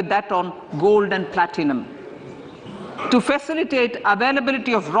them with that on gold and platinum. To facilitate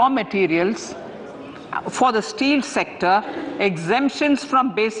availability of raw materials for the steel sector, exemptions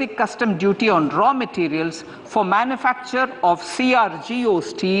from basic custom duty on raw materials for manufacture of CRGO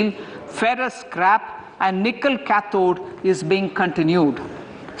steel, ferrous scrap, and nickel cathode is being continued.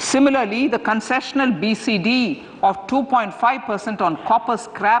 Similarly, the concessional BCD of 2.5% on copper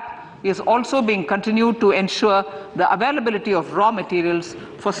scrap is also being continued to ensure the availability of raw materials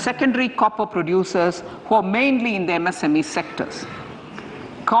for secondary copper producers who are mainly in the MSME sectors.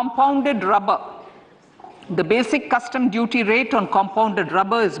 Compounded rubber. The basic custom duty rate on compounded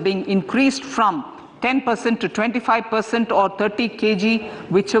rubber is being increased from 10% to 25% or 30 kg,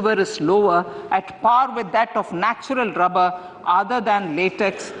 whichever is lower, at par with that of natural rubber other than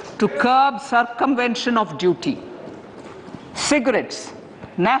latex, to curb circumvention of duty. Cigarettes.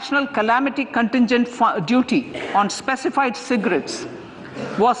 National calamity contingent duty on specified cigarettes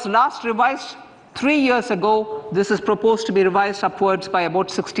was last revised 3 years ago. This is proposed to be revised upwards by about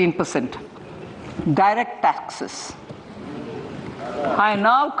 16%. Direct taxes. I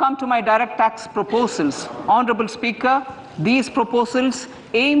now come to my direct tax proposals. Honorable Speaker, these proposals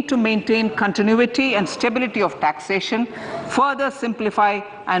aim to maintain continuity and stability of taxation, further simplify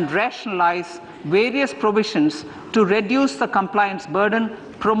and rationalize various provisions to reduce the compliance burden,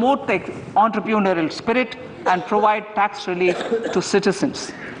 promote the entrepreneurial spirit, and provide tax relief to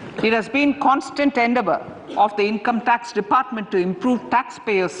citizens. It has been constant endeavor of the Income Tax Department to improve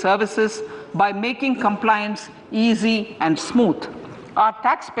taxpayer services by making compliance easy and smooth. Our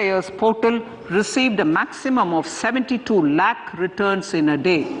taxpayers portal received a maximum of 72 lakh returns in a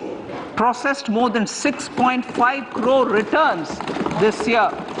day, processed more than 6.5 crore returns this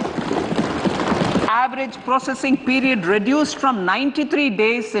year. Average processing period reduced from 93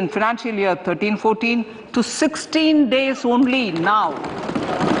 days in financial year 13-14 to 16 days only now.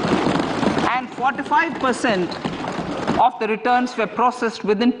 And 45% of the returns were processed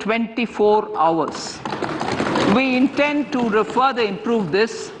within 24 hours. We intend to further improve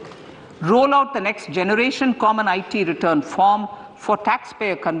this, roll out the next generation common IT return form for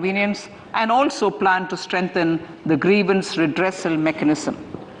taxpayer convenience, and also plan to strengthen the grievance redressal mechanism.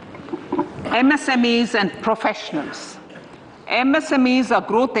 MSMEs and professionals. MSMEs are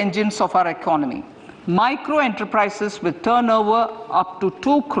growth engines of our economy. Micro enterprises with turnover up to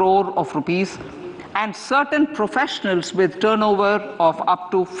 2 crore of rupees and certain professionals with turnover of up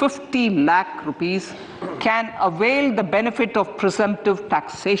to 50 lakh rupees can avail the benefit of presumptive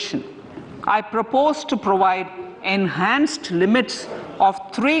taxation. I propose to provide enhanced limits of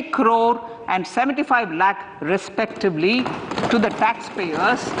 3 crore and 75 lakh respectively to the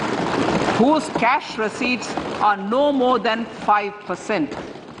taxpayers whose cash receipts are no more than 5%.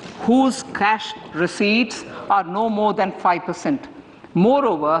 Whose cash receipts are no more than 5%.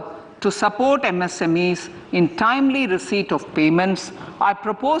 Moreover, to support MSMEs in timely receipt of payments, I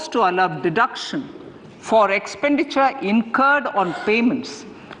propose to allow deduction for expenditure incurred on payments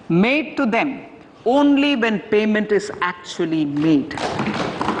made to them only when payment is actually made.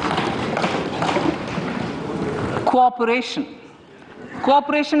 Cooperation.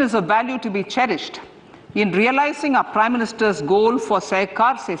 Cooperation is a value to be cherished. In realizing our Prime Minister's goal for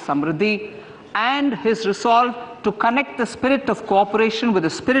Sehkar Se Samriddhi and his resolve to connect the spirit of cooperation with the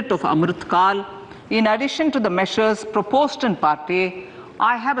spirit of Amrit Kal, in addition to the measures proposed in Part A,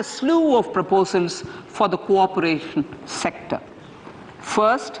 I have a slew of proposals for the cooperation sector.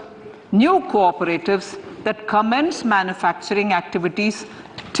 First, new cooperatives that commence manufacturing activities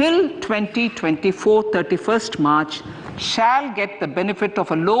till 2024 31st March shall get the benefit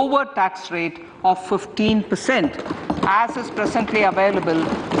of a lower tax rate of 15%, as is presently available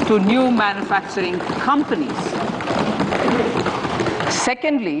to new manufacturing companies.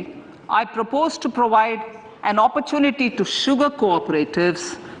 Secondly, I propose to provide an opportunity to sugar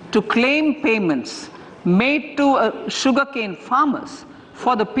cooperatives to claim payments made to sugarcane farmers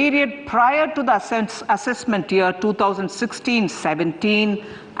for the period prior to the assessment year 2016-17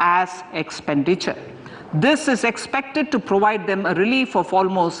 as expenditure. This is expected to provide them a relief of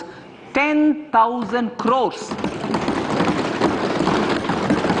almost 10,000 crores.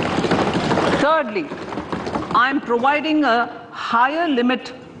 Thirdly, I am providing a higher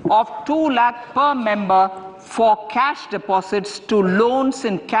limit of 2 lakh per member for cash deposits to loans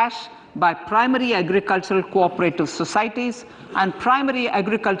in cash by primary agricultural cooperative societies and primary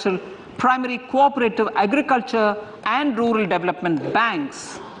cooperative agriculture and rural development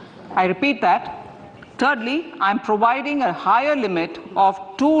banks. I repeat that. Thirdly, I am providing a higher limit of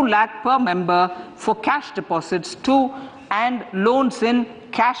 2 lakh per member for cash deposits to and loans in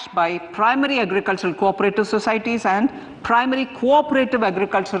cash by primary agricultural cooperative societies and primary cooperative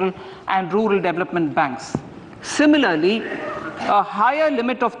agricultural and rural development banks. Similarly, a higher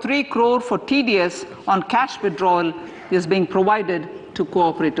limit of 3 crore for TDS on cash withdrawal is being provided to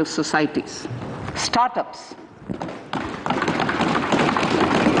cooperative societies. Startups.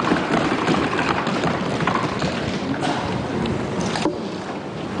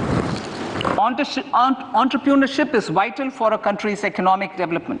 Entrepreneurship is vital for a country's economic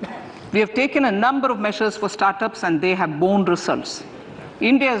development. We have taken a number of measures for startups and they have borne results.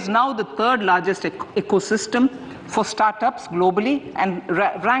 India is now the third largest ecosystem for startups globally and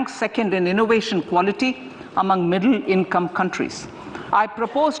ranks second in innovation quality among middle-income countries. I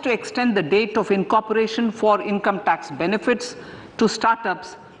propose to extend the date of incorporation for income tax benefits to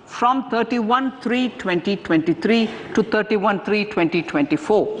startups from 31/3/2023 to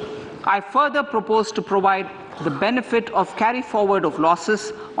 31/3/2024. I further propose to provide the benefit of carry forward of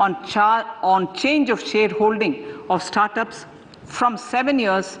losses on change of shareholding of startups from 7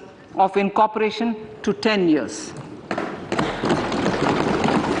 years of incorporation to 10 years.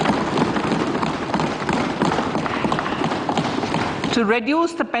 To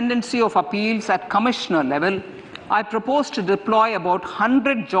reduce the pendency of appeals at commissioner level, I propose to deploy about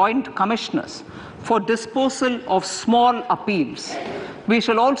 100 joint commissioners for disposal of small appeals. We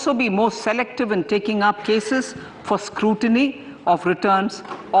shall also be more selective in taking up cases for scrutiny of returns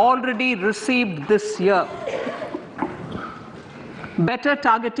already received this year. Better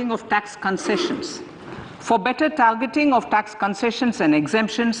targeting of tax concessions. For better targeting of tax concessions and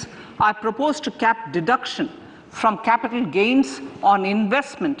exemptions, I propose to cap deduction from capital gains on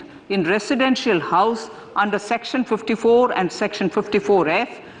investment in residential house under Section 54 and Section 54F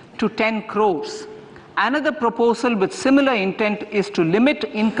to 10 crores. Another proposal with similar intent is to limit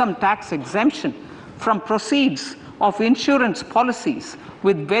income tax exemption from proceeds of insurance policies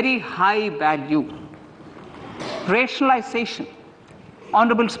with very high value. Rationalization.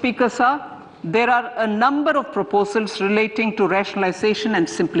 Honorable Speaker, sir, there are a number of proposals relating to rationalization and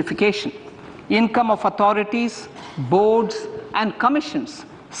simplification. Income of authorities, boards, and commissions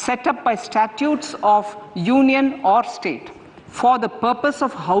set up by statutes of union or state for the purpose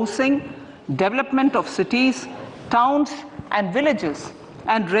of housing, development of cities, towns, and villages,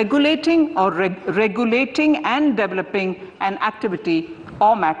 and regulating and developing an activity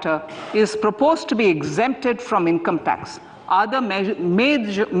or matter is proposed to be exempted from income tax. Other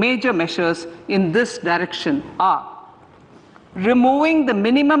major measures in this direction are removing the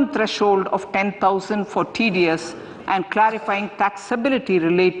minimum threshold of 10,000 for TDS and clarifying taxability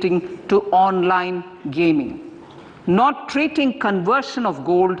relating to online gaming. Not treating conversion of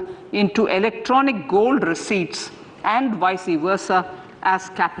gold into electronic gold receipts and vice versa as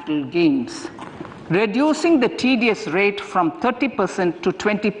capital gains. Reducing the TDS rate from 30% to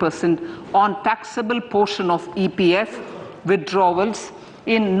 20% on taxable portion of EPF withdrawals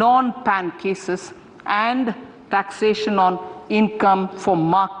in non-PAN cases and taxation on income for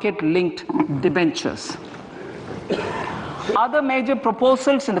market-linked debentures. Other major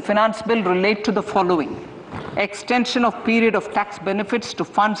proposals in the finance bill relate to the following: extension of period of tax benefits to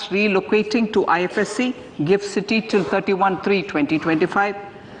funds relocating to IFSC, GIFT City till 31/3/2025,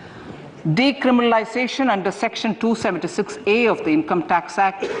 decriminalization under Section 276A of the Income Tax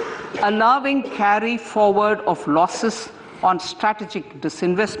Act, allowing carry forward of losses on strategic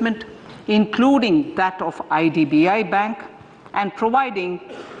disinvestment, including that of IDBI Bank, and providing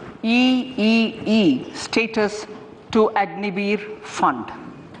EEE status to Agnivir Fund.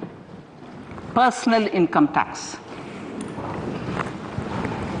 Personal income tax.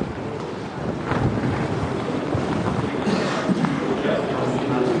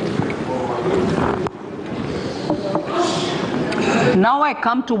 Now I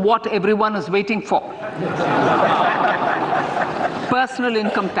come to what everyone is waiting for. Personal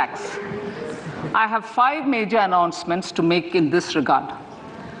income tax. I have 5 major announcements to make in this regard.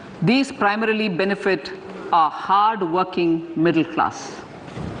 These primarily benefit our hard-working middle class.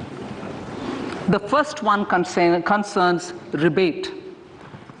 The first one concerns rebate.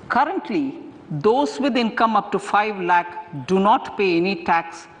 Currently, those with income up to 5 lakh do not pay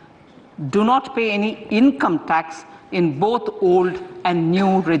any income tax in both old and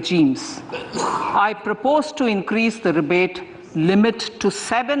new regimes. I propose to increase the rebate limit to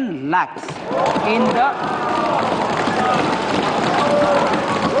 7 lakhs in the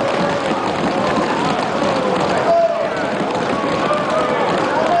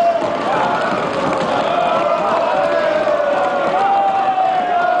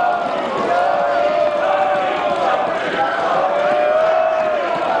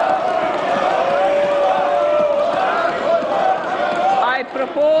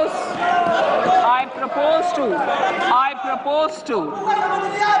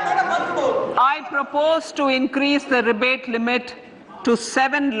to increase the rebate limit to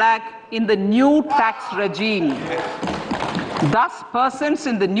 7 lakh in the new tax regime. Thus, persons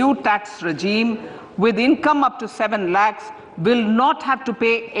in the new tax regime with income up to 7 lakhs will not have to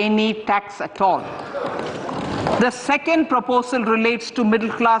pay any tax at all. The second proposal relates to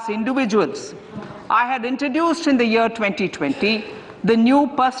middle-class individuals. I had introduced in the year 2020 the new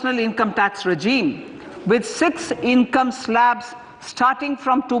personal income tax regime with 6 income slabs starting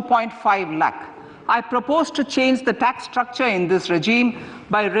from 2.5 lakh. I propose to change the tax structure in this regime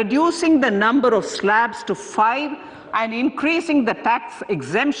by reducing the number of slabs to 5 and increasing the tax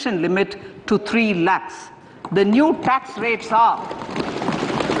exemption limit to 3 lakhs. The new tax rates are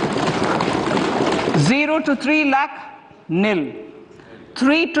 0 to 3 lakh, nil.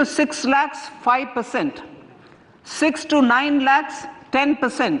 3 to 6 lakhs, 5%. 6 to 9 lakhs,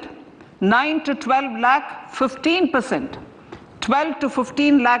 10%. 9 to 12 lakh, 15%. 12 to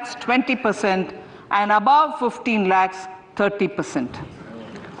 15 lakhs, 20%. And above 15 lakhs, 30%.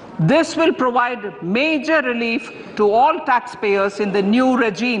 This will provide major relief to all taxpayers in the new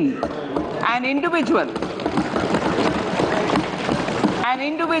regime. An individual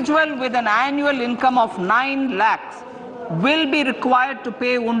with an annual income of 9 lakhs will be required to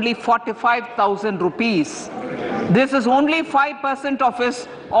pay only 45,000 rupees. This is only 5% of his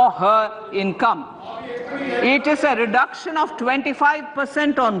or her income. It is a reduction of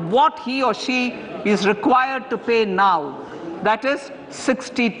 25% on what he or she is required to pay now. That is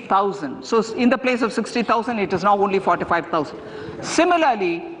 60,000. So in the place of 60,000, it is now only 45,000.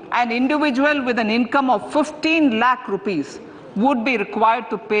 Similarly, an individual with an income of 15 lakh rupees would be required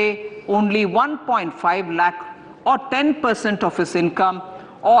to pay only 1.5 lakh or 10% of his income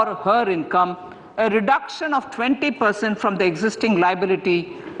or her income, a reduction of 20% from the existing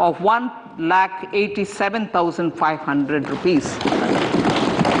liability of 1,87,500 rupees.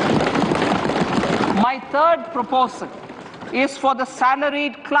 My third proposal is for the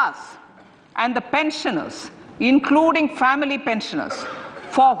salaried class and the pensioners, including family pensioners,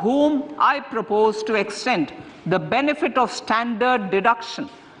 for whom I propose to extend the benefit of standard deduction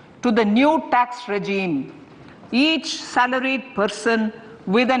to the new tax regime. Each salaried person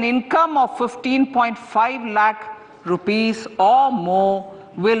with an income of 15.5 lakh rupees or more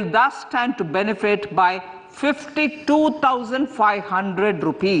will thus stand to benefit by 52,500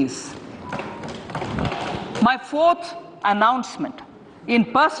 rupees. My fourth announcement in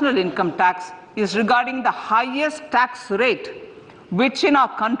personal income tax is regarding the highest tax rate, which in our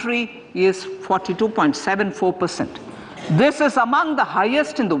country is 42.74%. This is among the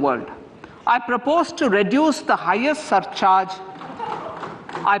highest in the world. I propose to reduce the highest surcharge.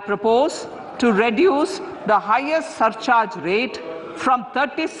 Rate from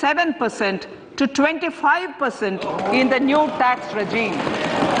 37% to 25% in the new tax regime.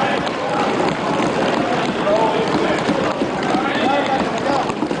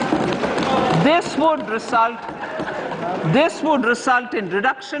 This would result in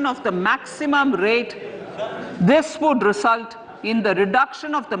reduction of the maximum rate. This would result in the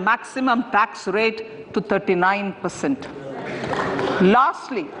reduction of the maximum tax rate to 39%.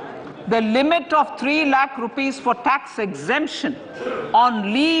 Lastly, the limit of 3 lakh rupees for tax exemption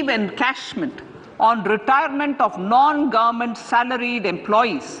on leave encashment on retirement of non-government salaried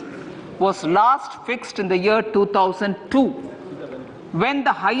employees was last fixed in the year 2002, when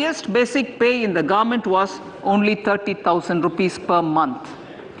the highest basic pay in the government was only 30,000 rupees per month.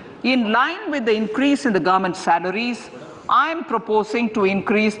 In line with the increase in the government salaries, I am proposing to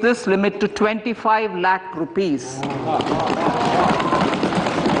increase this limit to 25 lakh rupees.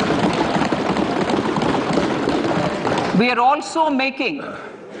 We are also making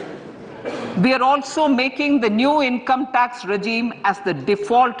the new income tax regime as the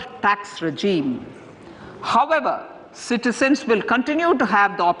default tax regime. However, citizens will continue to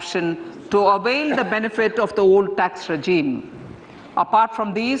have the option to avail the benefit of the old tax regime. Apart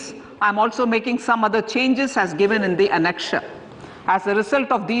from these, I am also making some other changes as given in the annexure. As a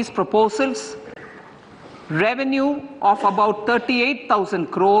result of these proposals, revenue of about 38,000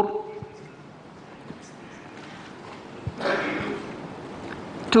 crore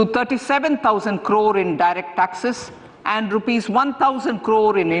to 37,000 crore in direct taxes and rupees 1,000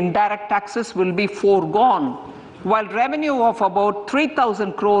 crore in indirect taxes will be foregone, while revenue of about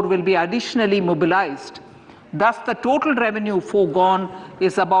 3,000 crore will be additionally mobilized. Thus, the total revenue foregone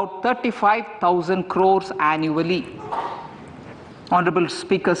is about 35,000 crores annually. Honorable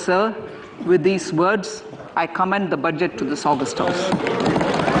Speaker, sir, with these words, I commend the budget to this August House.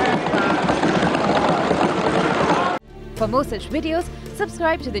 For more such videos,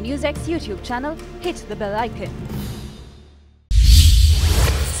 subscribe to the NewsX YouTube channel, hit the bell icon.